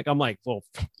diaper bank. I'm like, well,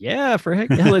 yeah, for heck,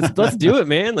 yeah, let's do it,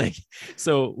 man. Like,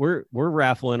 so we're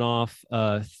raffling off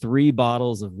 3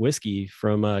 bottles of whiskey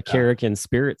from Carrick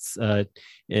Spirits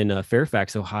in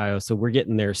Fairfax, Ohio. So we're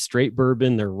getting their straight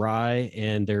bourbon, their rye,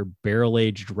 and their barrel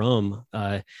aged rum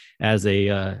as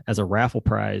a raffle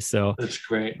prize. So that's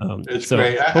great. It's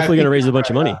great. Hopefully going to raise a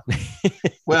bunch of money.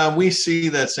 Well, we see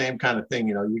that same kind of thing.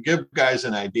 You give guys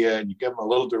an idea and you give them a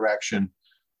little direction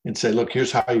and say, look,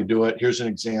 here's how you do it. Here's an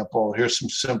example. Here's some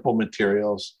simple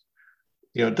materials.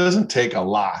 It doesn't take a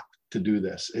lot to do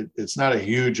this. It's not a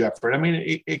huge effort. I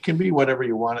mean, it can be whatever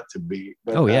you want it to be.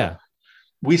 But,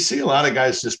 we see a lot of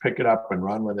guys just pick it up and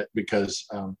run with it because,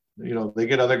 they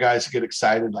get other guys to get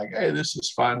excited, like, hey, this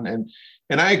is fun.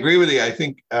 And I agree with you. I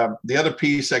think the other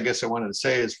piece I guess I wanted to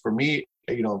say is, for me,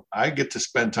 I get to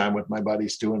spend time with my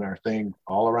buddies doing our thing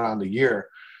all around the year.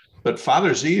 But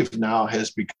Father's Eve now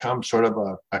has become sort of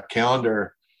a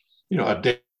calendar, a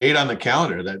date on the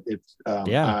calendar that it's,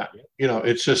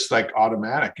 it's just like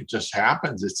automatic. It just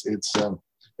happens. It's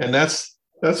and that's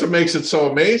what makes it so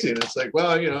amazing. It's like,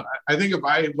 well, I think if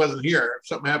I wasn't here, if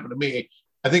something happened to me,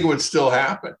 I think it would still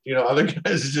happen. Other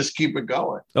guys just keep it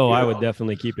going. Oh, I would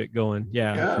definitely keep it going.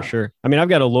 Yeah, for sure. I mean, I've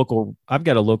got a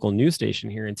local news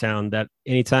station here in town that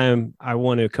anytime I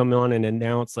want to come on and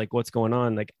announce like what's going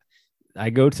on, like I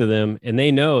go to them, and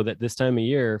they know that this time of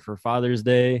year for Father's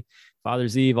Day,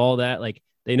 Father's Eve, all that, like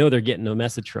they know they're getting a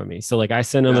message from me. So like I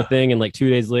send them a thing, and like 2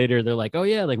 days later, they're like, oh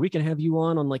yeah, like we can have you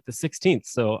on like the 16th.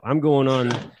 So I'm going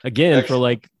on again for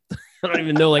like I don't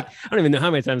even know how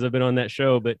many times I've been on that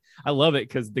show, but I love it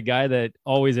because the guy that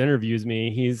always interviews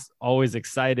me, he's always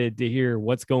excited to hear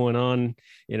what's going on,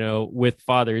 with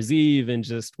Father's Eve and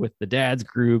just with the dad's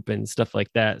group and stuff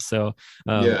like that. So,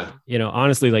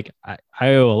 honestly, like I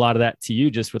owe a lot of that to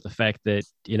you, just with the fact that,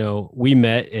 we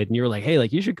met and you were like, hey,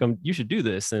 like you should come, you should do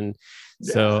this. And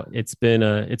so it's been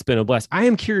a blast. I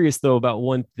am curious though about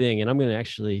one thing, and I'm going to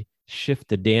actually shift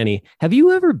to Danny. Have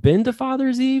you ever been to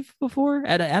Father's Eve before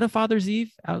at a Father's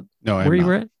Eve out No, where you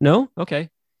were at? No. Okay.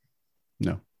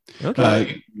 No.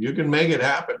 Okay. You can make it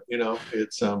happen.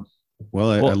 It's I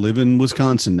live in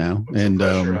Wisconsin now, and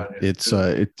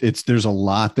it's there's a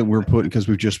lot that we're putting, because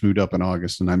we've just moved up in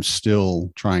August, and I'm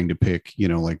still trying to pick,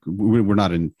 like we're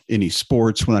not in any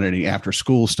sports, we're not in any after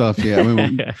school stuff yet. I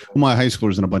mean, my high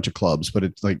schoolers in a bunch of clubs, but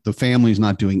it's like the family's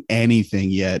not doing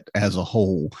anything yet as a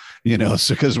whole, so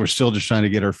because we're still just trying to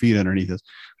get our feet underneath us.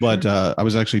 But I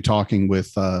was actually talking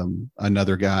with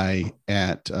another guy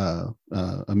at a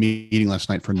meeting last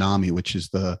night for NAMI, which is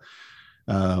the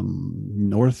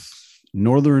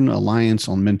Northern Alliance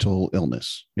on Mental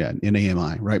Illness. Yeah.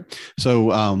 NAMI. Right. So,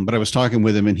 but I was talking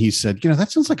with him and he said, that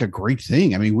sounds like a great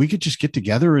thing. I mean, we could just get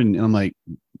together, and I'm like,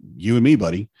 you and me,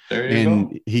 buddy. There you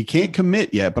go. He can't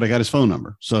commit yet, but I got his phone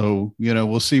number. So,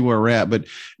 we'll see where we're at, but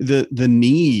the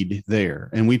need there.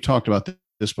 And we've talked about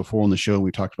this before on the show.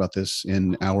 We talked about this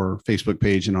in our Facebook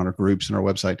page and on our groups and our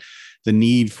website, the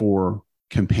need for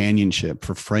companionship,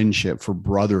 for friendship, for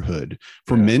brotherhood,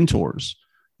 for mentors.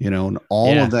 And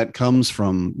all of that comes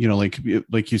from,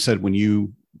 like you said, when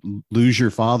you lose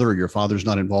your father, or your father's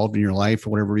not involved in your life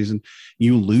for whatever reason,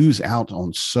 you lose out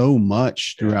on so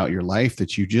much throughout your life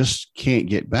that you just can't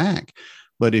get back.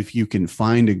 But if you can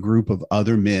find a group of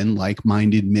other men,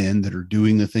 like-minded men that are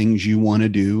doing the things you want to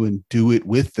do, and do it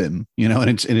with them,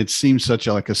 and it seems such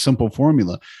like a simple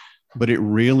formula, but it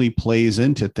really plays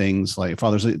into things like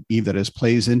Father's Eve,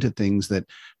 plays into things that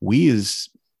we as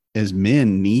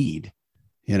men need.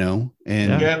 And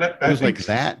it was like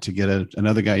that to get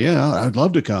another guy. Yeah, I'd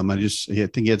love to come. I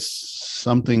think it's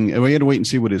something. We had to wait and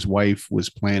see what his wife was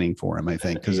planning for him, I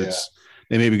think, because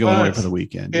they may be going away for the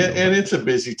weekend. And it's a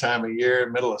busy time of year,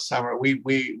 middle of summer. We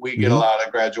get a lot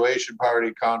of graduation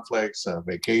party conflicts,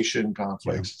 vacation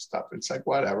conflicts and stuff. It's like,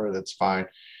 whatever, that's fine.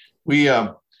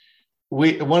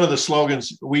 One of the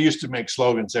slogans, we used to make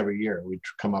slogans every year. We'd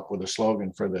come up with a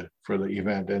slogan for the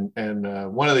event.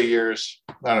 And one of the years,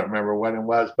 I don't remember when it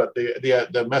was, but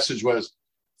the message was,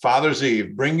 Father's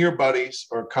Eve, bring your buddies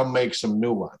or come make some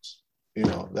new ones.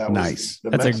 That was nice.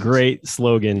 That's message. A great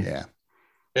slogan. Yeah.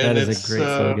 And that is a great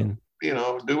slogan.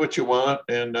 Do what you want.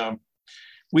 And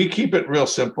we keep it real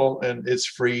simple, and it's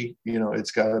free.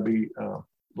 It's got to be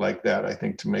like that, I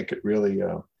think, to make it really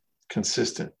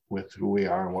consistent with who we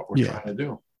are and what we're trying to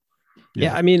do.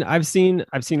 Yeah. I mean, I've seen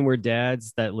where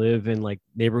dads that live in like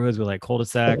neighborhoods with like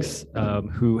cul-de-sacs,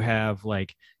 who have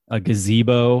like a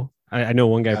gazebo. I know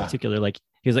one guy in particular, like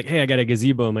he was like, hey, I got a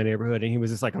gazebo in my neighborhood. And he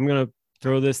was just like, I'm going to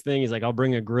throw this thing. He's like, I'll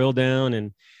bring a grill down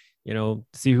and,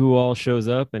 see who all shows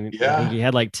up. And I think he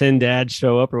had like 10 dads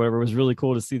show up or whatever. It was really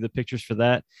cool to see the pictures for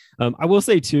that. I will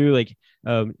say too, like,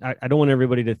 I don't want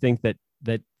everybody to think that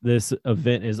this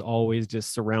event is always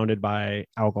just surrounded by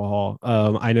alcohol.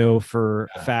 I know for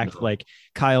a fact, like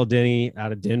Kyle Denny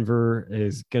out of Denver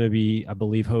is going to be, I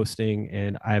believe, hosting.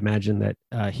 And I imagine that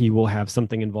he will have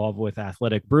something involved with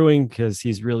Athletic Brewing because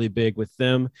he's really big with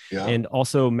them. Yeah. And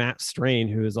also Matt Strain,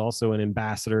 who is also an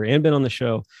ambassador and been on the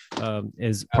show,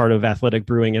 is part of Athletic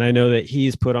Brewing. And I know that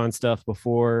he's put on stuff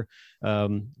before.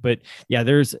 But yeah,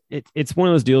 it's one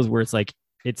of those deals where it's like,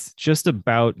 it's just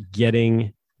about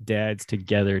getting dads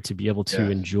together to be able to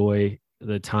enjoy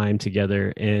the time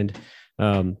together. And,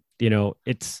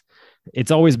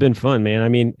 it's always been fun, man. I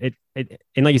mean,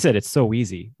 and like you said, it's so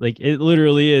easy. Like it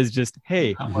literally is just,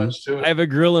 hey, I have a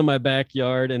grill in my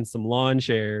backyard and some lawn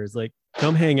chairs, like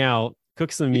come hang out,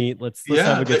 cook some meat. Let's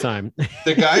have a good time.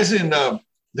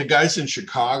 The guys in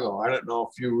Chicago, I don't know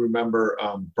if you remember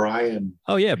Brian.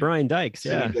 Oh, yeah, Brian Dykes.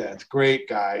 Yeah. Dad's great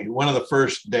guy. One of the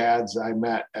first dads I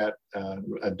met at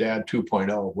a Dad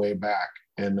 2.0 way back.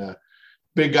 And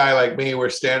big guy like me, we're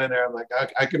standing there. I'm like,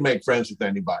 I can make friends with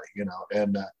anybody,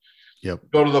 and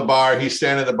go to the bar. He's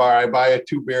standing at the bar. I buy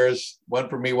 2 beers, one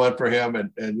for me, one for him.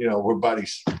 And we're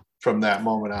buddies from that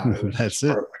moment on. That's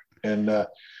it. Perfect. And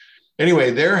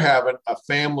anyway, they're having a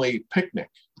family picnic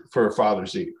for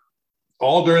Father's Eve.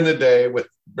 All during the day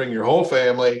bring your whole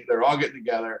family. They're all getting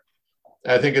together.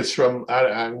 I think it's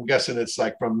I'm guessing it's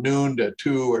like from noon to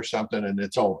 2 or something, and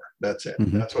it's over. That's it.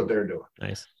 Mm-hmm. That's what they're doing.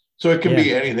 Nice. So it can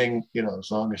be anything, as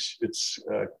long as it's,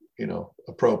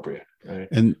 appropriate. Right?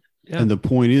 And And the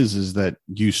point is that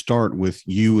you start with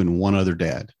you and one other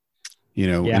dad,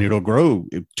 and it'll grow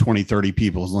 20, 30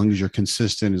 people as long as you're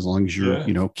consistent, as long as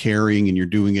you're, caring and you're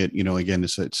doing it, again,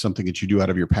 it's something that you do out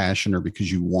of your passion or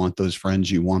because you want those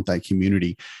friends, you want that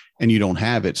community and you don't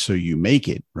have it. So you make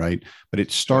it, right? But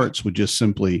it starts with just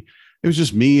simply, it was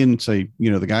just me and say,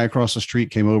 the guy across the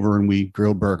street came over and we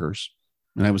grilled burgers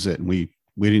and that was it. And we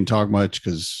didn't talk much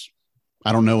because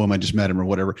I don't know him. I just met him or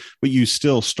whatever, but you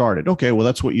still started. Okay. Well,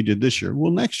 that's what you did this year.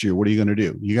 Well, next year, what are you going to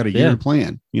do? You got a year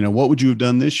plan. What would you have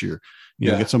done this year?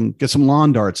 Get some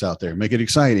lawn darts out there, make it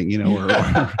exciting, or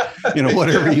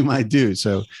whatever you might do.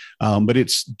 So, but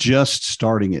it's just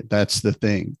starting it. That's the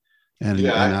thing. And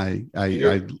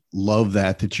I love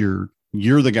that you're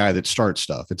the guy that starts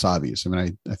stuff. It's obvious. I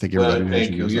mean, I think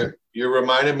everybody knows you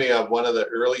reminded me of one of the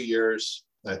early years.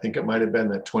 I think it might've been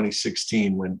that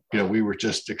 2016 when, we were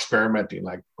just experimenting,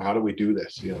 like, how do we do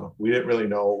this? We didn't really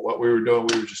know what we were doing.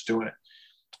 We were just doing it.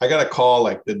 I got a call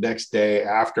like the next day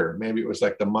after, maybe it was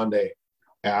like the Monday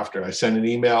after. I sent an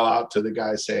email out to the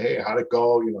guys, say, hey, how'd it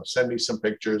go? Send me some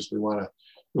pictures. We want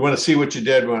to see what you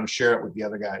did. We want to share it with the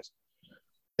other guys.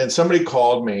 And somebody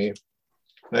called me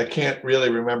and I can't really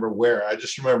remember where. I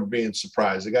just remember being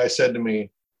surprised. The guy said to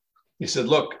me, he said,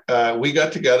 look, we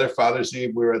got together Father's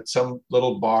Eve. We were at some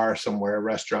little bar somewhere, a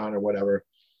restaurant or whatever.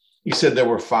 He said there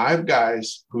were 5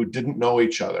 guys who didn't know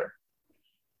each other.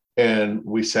 And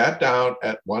we sat down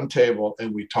at one table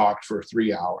and we talked for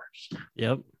 3 hours.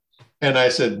 Yep. And I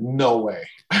said, no way.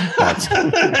 That's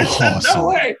awesome. No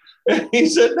way. And he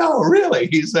said, no, really.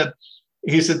 He said,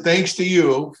 thanks to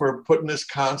you for putting this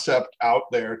concept out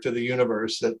there to the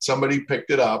universe, that somebody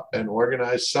picked it up and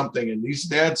organized something. And these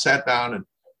dads sat down and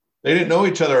they didn't know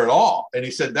each other at all. And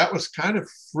he said that was kind of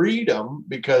freedom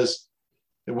because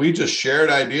we just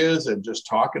shared ideas and just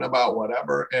talking about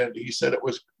whatever. And he said it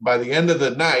was by the end of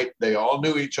the night, they all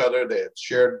knew each other. They had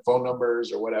shared phone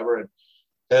numbers or whatever.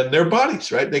 And they're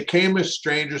buddies, right? They came as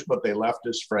strangers, but they left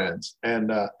as friends. And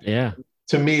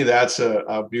to me, that's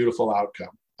a beautiful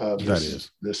outcome of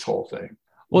this whole thing.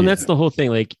 Well, and that's the whole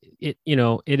thing. Like it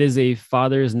is a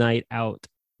father's night out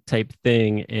type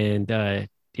thing. And,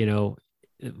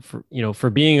 for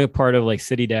being a part of like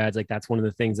City Dads, like that's one of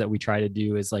the things that we try to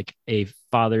do is like a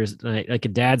father's night, like a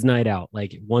dad's night out,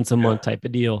 like once a month type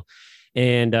of deal.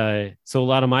 And so a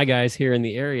lot of my guys here in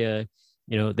the area,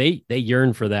 they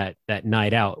yearn for that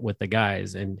night out with the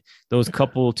guys, and those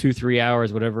couple 2-3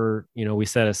 hours, whatever, we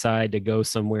set aside to go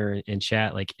somewhere and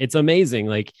chat. Like it's amazing.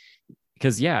 Like,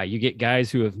 because you get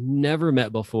guys who have never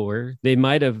met before. They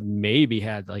might have maybe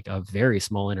had like a very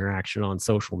small interaction on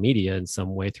social media in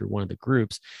some way through one of the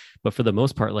groups, but for the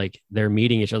most part, like they're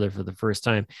meeting each other for the first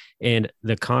time, and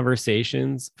the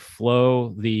conversations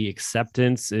flow, the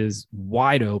acceptance is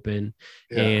wide open.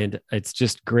 And it's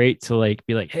just great to like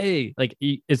be like, hey, like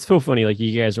it's so funny. Like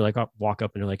you guys are like walk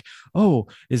up and they're like, oh,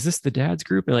 is this the dad's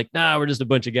group? And like, nah, we're just a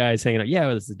bunch of guys hanging out.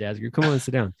 Yeah, this is the dad's group. Come on,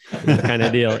 sit down, kind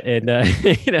of deal. And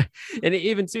and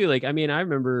even too, like, I mean, I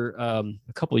remember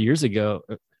a couple of years ago,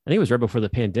 I think it was right before the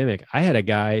pandemic, I had a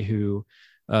guy who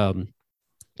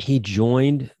he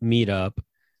joined Meetup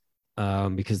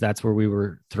because that's where we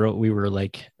were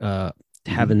like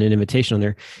having an invitation on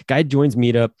there. Guy joins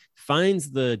Meetup, finds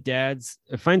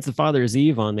the Father's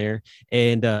Eve on there,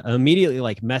 and immediately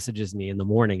like messages me in the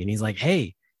morning, and he's like,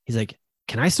 hey,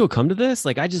 can I still come to this?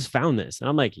 Like, I just found this. And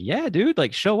I'm like, yeah, dude,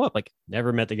 like show up. Like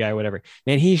never met the guy, whatever.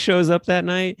 Man, he shows up that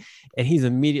night and he's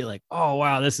immediately like, oh,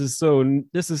 wow, this is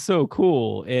so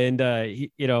cool. And,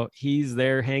 he's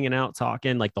there hanging out,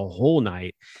 talking like the whole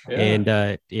night.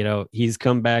 And, he's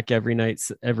come back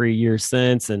every year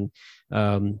since. And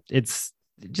it's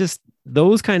just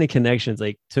those kind of connections.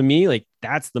 Like to me, like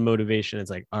that's the motivation.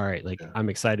 It's like, all right, like I'm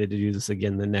excited to do this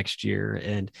again the next year.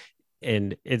 And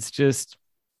it's just,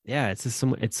 it's just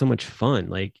it's so much fun.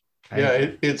 Like,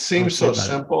 it seems so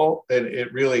simple, and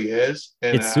it really is.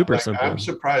 And it's super simple. I'm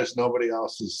surprised nobody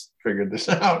else has figured this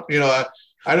out.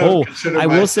 I don't consider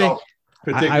myself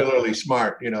particularly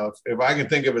smart. If I can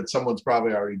think of it, someone's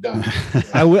probably already done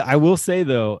it. I will say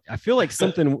though, I feel like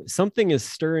something is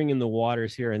stirring in the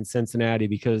waters here in Cincinnati,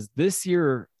 because this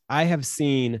year I have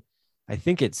seen, I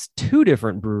think it's 2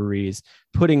 different breweries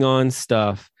putting on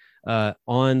stuff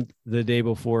on the day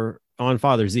before, on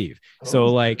Father's Eve. So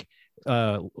like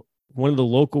one of the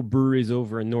local breweries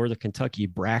over in Northern Kentucky,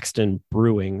 Braxton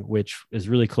Brewing, which is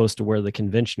really close to where the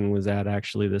convention was at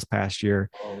actually this past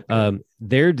year.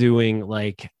 They're doing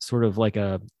like sort of like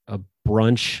a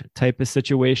brunch type of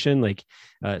situation. Like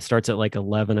it starts at like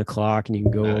 11 o'clock and you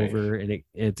can go over, and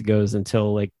it goes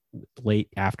until like late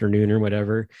afternoon or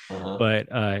whatever. But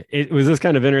it was just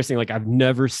kind of interesting. Like I've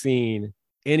never seen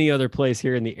any other place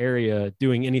here in the area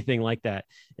doing anything like that.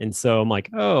 And so I'm like,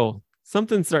 oh,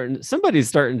 somebody's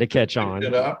starting to catch on.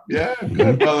 It up. Yeah,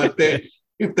 good. Well, if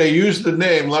they use the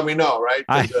name, let me know, right?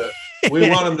 We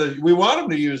want them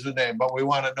to use the name, but we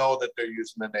want to know that they're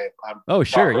using the name. Oh,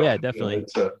 sure. Yeah, definitely.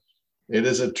 It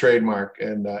is a trademark.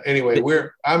 And anyway,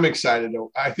 I'm excited.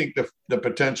 I think the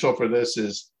potential for this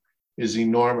is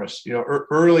enormous.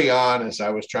 Early on, as I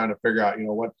was trying to figure out,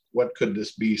 what could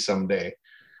this be someday,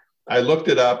 I looked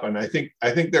it up, and I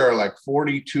think there are like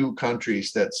 42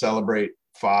 countries that celebrate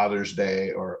Father's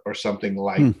Day or something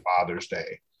like Father's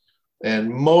Day. And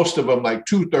most of them, like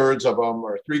 2/3 of them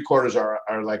or 3/4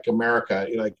 are like America,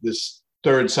 like this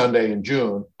third Sunday in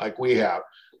June, like we have.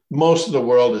 Most of the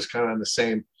world is kind of the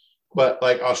same. But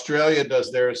like Australia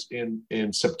does theirs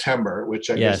in September, which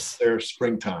I guess their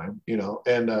springtime,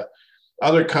 and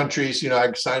other countries,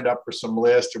 I signed up for some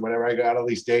list or whatever. I got all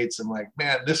these dates. I'm like,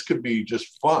 man, this could be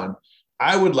just fun.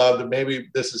 I would love to, maybe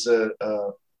this is a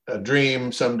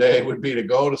dream someday, would be to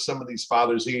go to some of these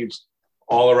Father's Eves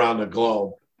all around the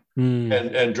globe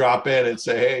and drop in and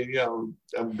say, hey,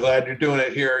 I'm glad you're doing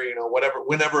it here,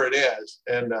 whenever it is.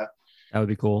 And that would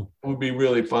be cool. It would be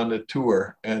really fun to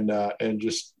tour and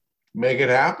just make it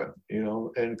happen,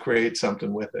 and create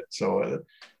something with it. So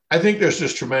I think there's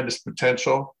just tremendous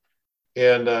potential.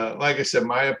 And like I said,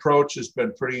 my approach has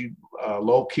been pretty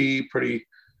low key, pretty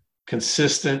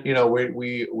consistent.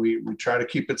 We try to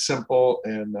keep it simple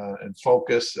and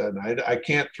focus. And I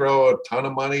can't throw a ton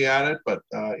of money at it, but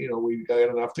we got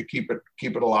enough to keep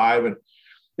it alive. And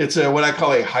it's what I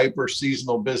call a hyper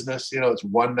seasonal business. It's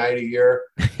one night a year.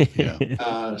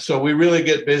 So we really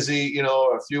get busy,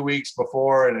 a few weeks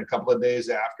before and a couple of days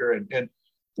after. And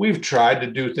we've tried to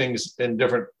do things in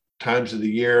different times of the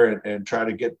year and try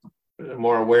to get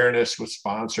more awareness with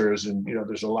sponsors. And,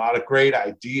 there's a lot of great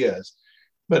ideas,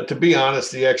 but to be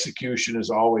honest, the execution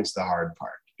is always the hard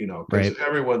part, because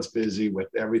everyone's busy with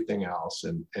everything else.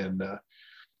 And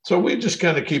so we just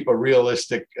kind of keep a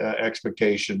realistic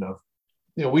expectation of,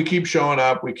 we keep showing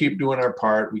up, we keep doing our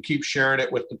part, we keep sharing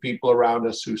it with the people around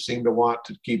us who seem to want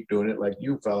to keep doing it, like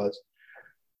you fellas.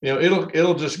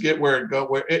 It'll just get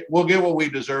we'll get what we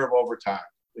deserve over time.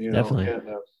 Definitely.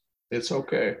 And it's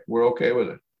okay. We're okay with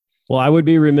it. Well, I would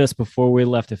be remiss before we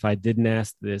left if I didn't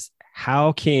ask this.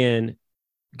 How can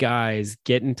guys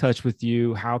get in touch with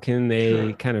you? How can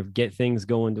they kind of get things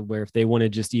going to where if they want to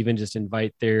just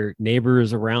invite their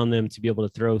neighbors around them to be able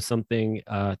to throw something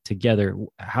together?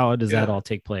 How does that all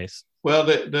take place? Well,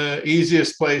 the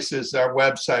easiest place is our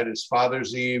website is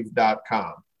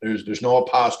fatherseve.com. There's no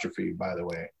apostrophe, by the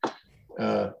way.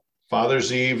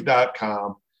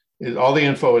 Fatherseve.com. All the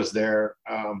info is there.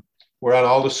 We're on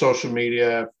all the social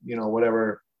media,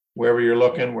 wherever you're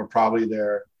looking, we're probably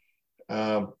there.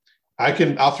 I'll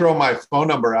throw my phone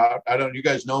number out. You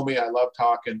guys know me. I love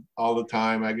talking all the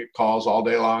time. I get calls all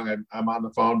day long. I'm on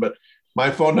the phone, but my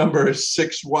phone number is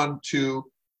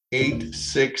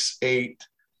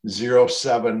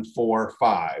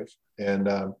 612-868-0745.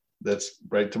 And that's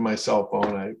right to my cell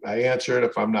phone. I answer it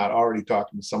if I'm not already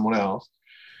talking to someone else.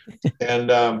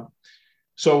 And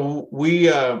so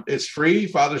it's free.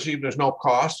 Father's Eve, there's no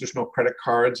cost. There's no credit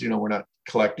cards. We're not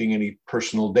collecting any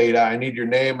personal data. I need your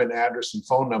name and address and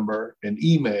phone number and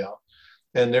email.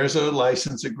 And there's a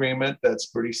license agreement that's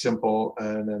pretty simple.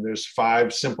 And then there's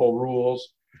 5 simple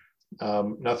rules,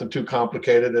 nothing too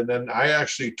complicated. And then I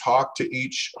actually talk to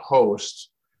each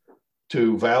host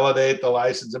to validate the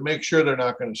license and make sure they're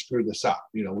not going to screw this up.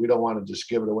 We don't want to just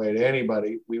give it away to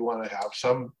anybody. We want to have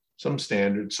some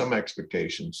standards, some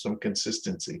expectations, some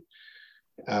consistency.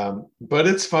 But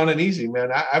it's fun and easy,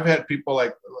 man. I've had people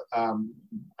like, I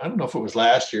don't know if it was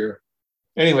last year.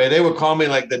 Anyway, they would call me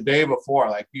like the day before,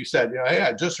 like you said, hey,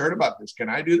 I just heard about this. Can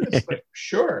I do this? Like,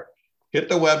 sure. Hit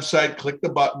the website, click the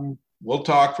button. We'll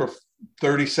talk for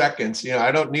 30 seconds.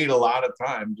 I don't need a lot of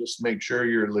time. Just make sure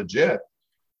you're legit.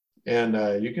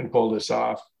 And you can pull this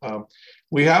off.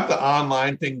 We have the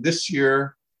online thing this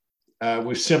year.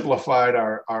 We've simplified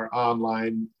our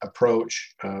online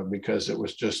approach because it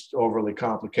was just overly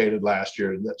complicated last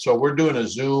year. So we're doing a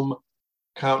Zoom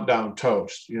countdown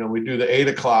toast. We do the 8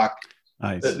 o'clock.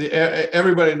 Nice.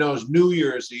 Everybody knows New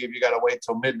Year's Eve, you got to wait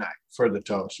till midnight for the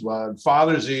toast. Well, on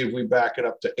Father's Eve, we back it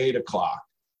up to 8 o'clock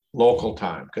local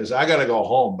time because I got to go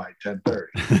home by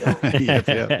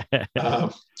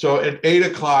 10:30. So at 8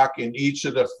 o'clock in each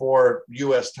of the 4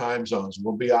 U.S. time zones,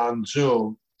 we'll be on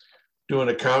Zoom doing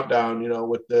a countdown,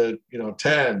 with the,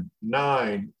 10,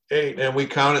 9, 8, and we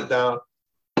count it down.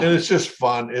 And it's just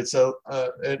fun. It's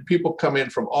and people come in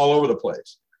from all over the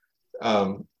place.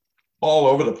 All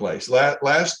over the place. I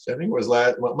think it was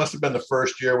it must have been the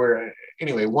first year we were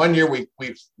anyway, one year we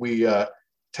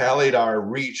tallied our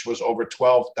reach was over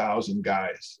 12,000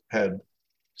 guys had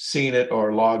seen it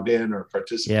or logged in or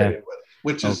participated with it,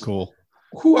 which is cool.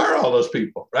 Who are all those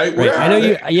people, right? Right. I know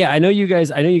you. Yeah, I know you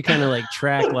guys. I know you kind of like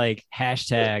track like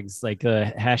hashtags, like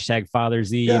hashtag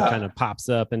Father's Eve kind of pops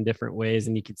up in different ways,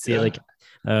 and you can see it like,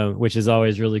 which is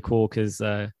always really cool because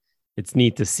it's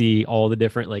neat to see all the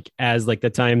different like as like the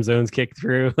time zones kick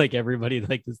through, like everybody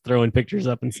like is throwing pictures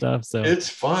up and stuff. So it's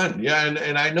fun,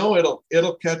 and I know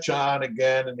it'll catch on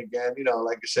again and again.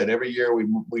 Like I said, every year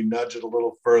we nudge it a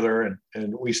little further,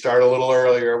 and we start a little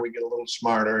earlier, we get a little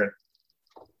smarter,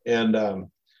 and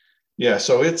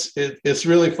so it's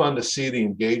really fun to see the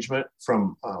engagement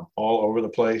from all over the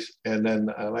place. And then,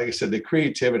 like I said, the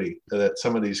creativity that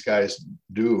some of these guys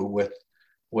do with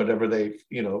whatever they,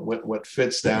 what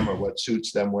fits them or what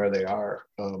suits them where they are.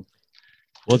 Well,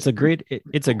 it's a great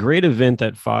event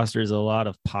that fosters a lot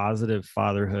of positive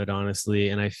fatherhood, honestly.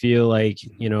 And I feel like,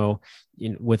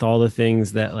 with all the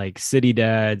things that like City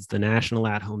Dads, the National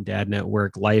At-Home Dad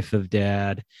Network, Life of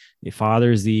Dad, the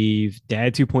Father's Eve,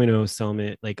 Dad 2.0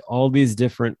 Summit, like all these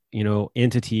different,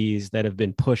 entities that have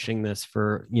been pushing this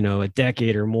for, a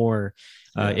decade or more.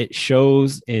 It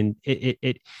shows and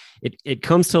it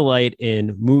comes to light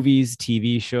in movies,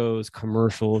 TV shows,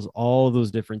 commercials, all of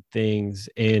those different things.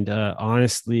 And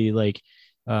honestly, like,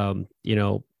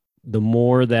 the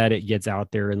more that it gets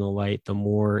out there in the light, the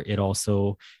more it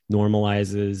also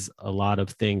normalizes a lot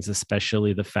of things,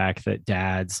 especially the fact that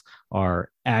dads are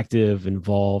active,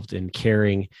 involved, and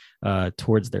caring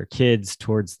towards their kids,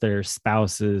 towards their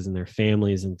spouses and their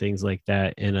families and things like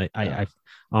that. And I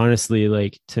honestly,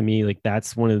 like, to me, like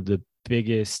that's one of the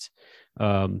biggest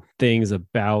things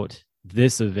about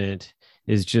this event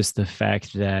is just the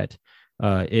fact that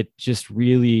it just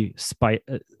really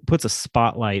puts a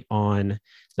spotlight on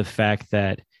the fact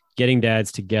that getting dads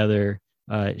together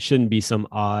shouldn't be some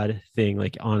odd thing.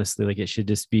 Like, honestly, like it should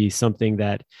just be something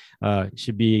that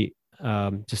should be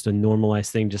just a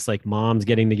normalized thing, just like moms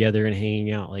getting together and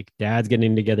hanging out, like dads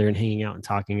getting together and hanging out and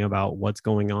talking about what's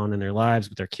going on in their lives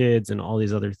with their kids and all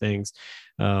these other things.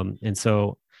 And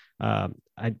so I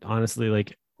honestly,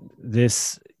 like,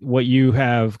 what you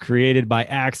have created by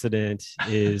accident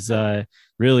is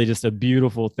really just a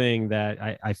beautiful thing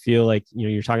that I feel like,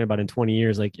 you're talking about in 20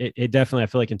 years, like it definitely, I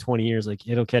feel like in 20 years, like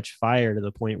it'll catch fire to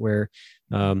the point where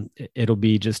it'll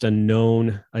be just a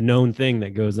known thing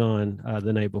that goes on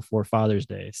the night before Father's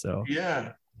Day. So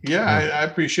I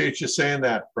appreciate you saying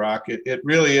that, Brock. It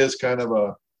really is kind of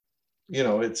a,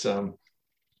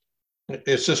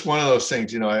 it's just one of those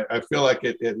things, I feel like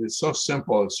it's so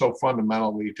simple. It's so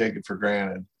fundamental. We take it for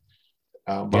granted.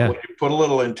 But when you put a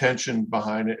little intention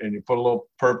behind it and you put a little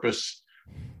purpose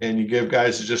and you give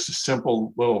guys just a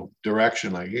simple little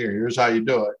direction, like here's how you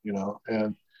do it,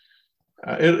 and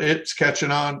it's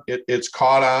catching on. It's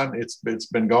caught on. It's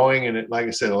been going. And like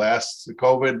I said, the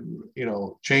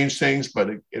COVID, changed things, but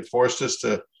it forced us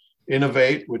to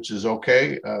innovate, which is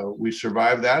okay. We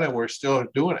survived that and we're still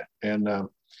doing it. And,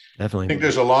 definitely. I think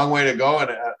there's a long way to go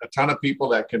and a ton of people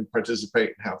that can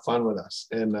participate and have fun with us.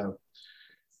 And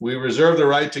we reserve the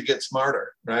right to get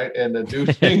smarter, right? And to do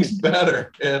things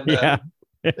better and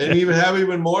even have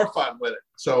even more fun with it.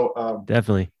 So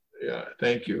definitely. Yeah.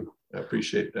 Thank you. I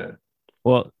appreciate that.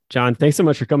 Well, John, thanks so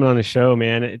much for coming on the show,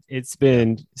 man. It's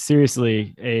been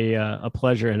seriously a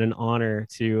pleasure and an honor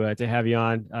to have you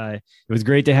on. It was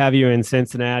great to have you in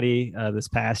Cincinnati this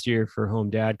past year for Home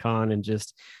Dad Con and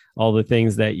just all the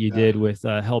things that you did with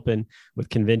helping with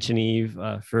Convention Eve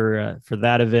for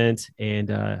that event.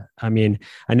 And I mean,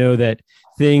 I know that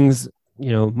things,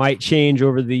 might change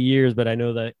over the years, but I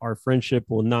know that our friendship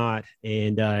will not.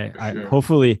 And Sure.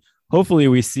 hopefully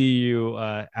we see you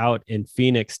out in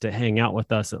Phoenix to hang out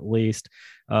with us at least.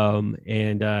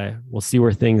 And we'll see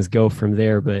where things go from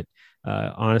there. But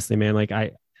honestly, man, like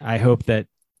I hope that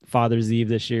Father's Eve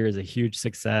this year is a huge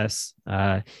success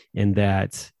and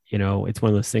that, it's one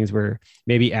of those things where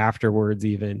maybe afterwards,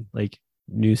 even like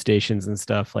news stations and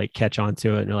stuff like catch on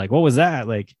to it and they're like, what was that?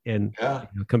 Like, and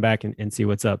come back and see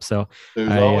what's up. So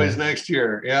there's always next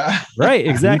year. Yeah. Right.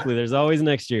 Exactly. There's always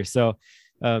next year. So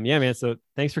man. So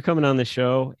thanks for coming on the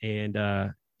show. And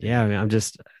man,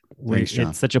 it's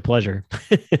such a pleasure.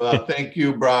 Well, thank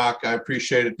you, Brock. I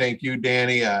appreciate it. Thank you,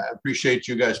 Danny. I appreciate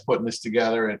you guys putting this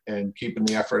together and keeping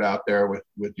the effort out there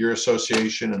with your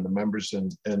association and the members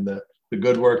and the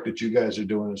good work that you guys are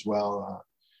doing as well.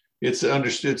 It's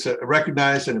understood, it's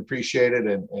recognized and appreciated,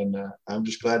 and I'm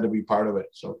just glad to be part of it.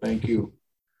 So thank you.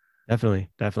 Definitely.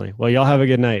 Well, y'all have a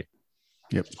good night.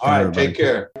 Yep. All right. Take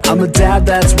care. I'm a dad,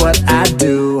 that's what I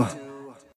do.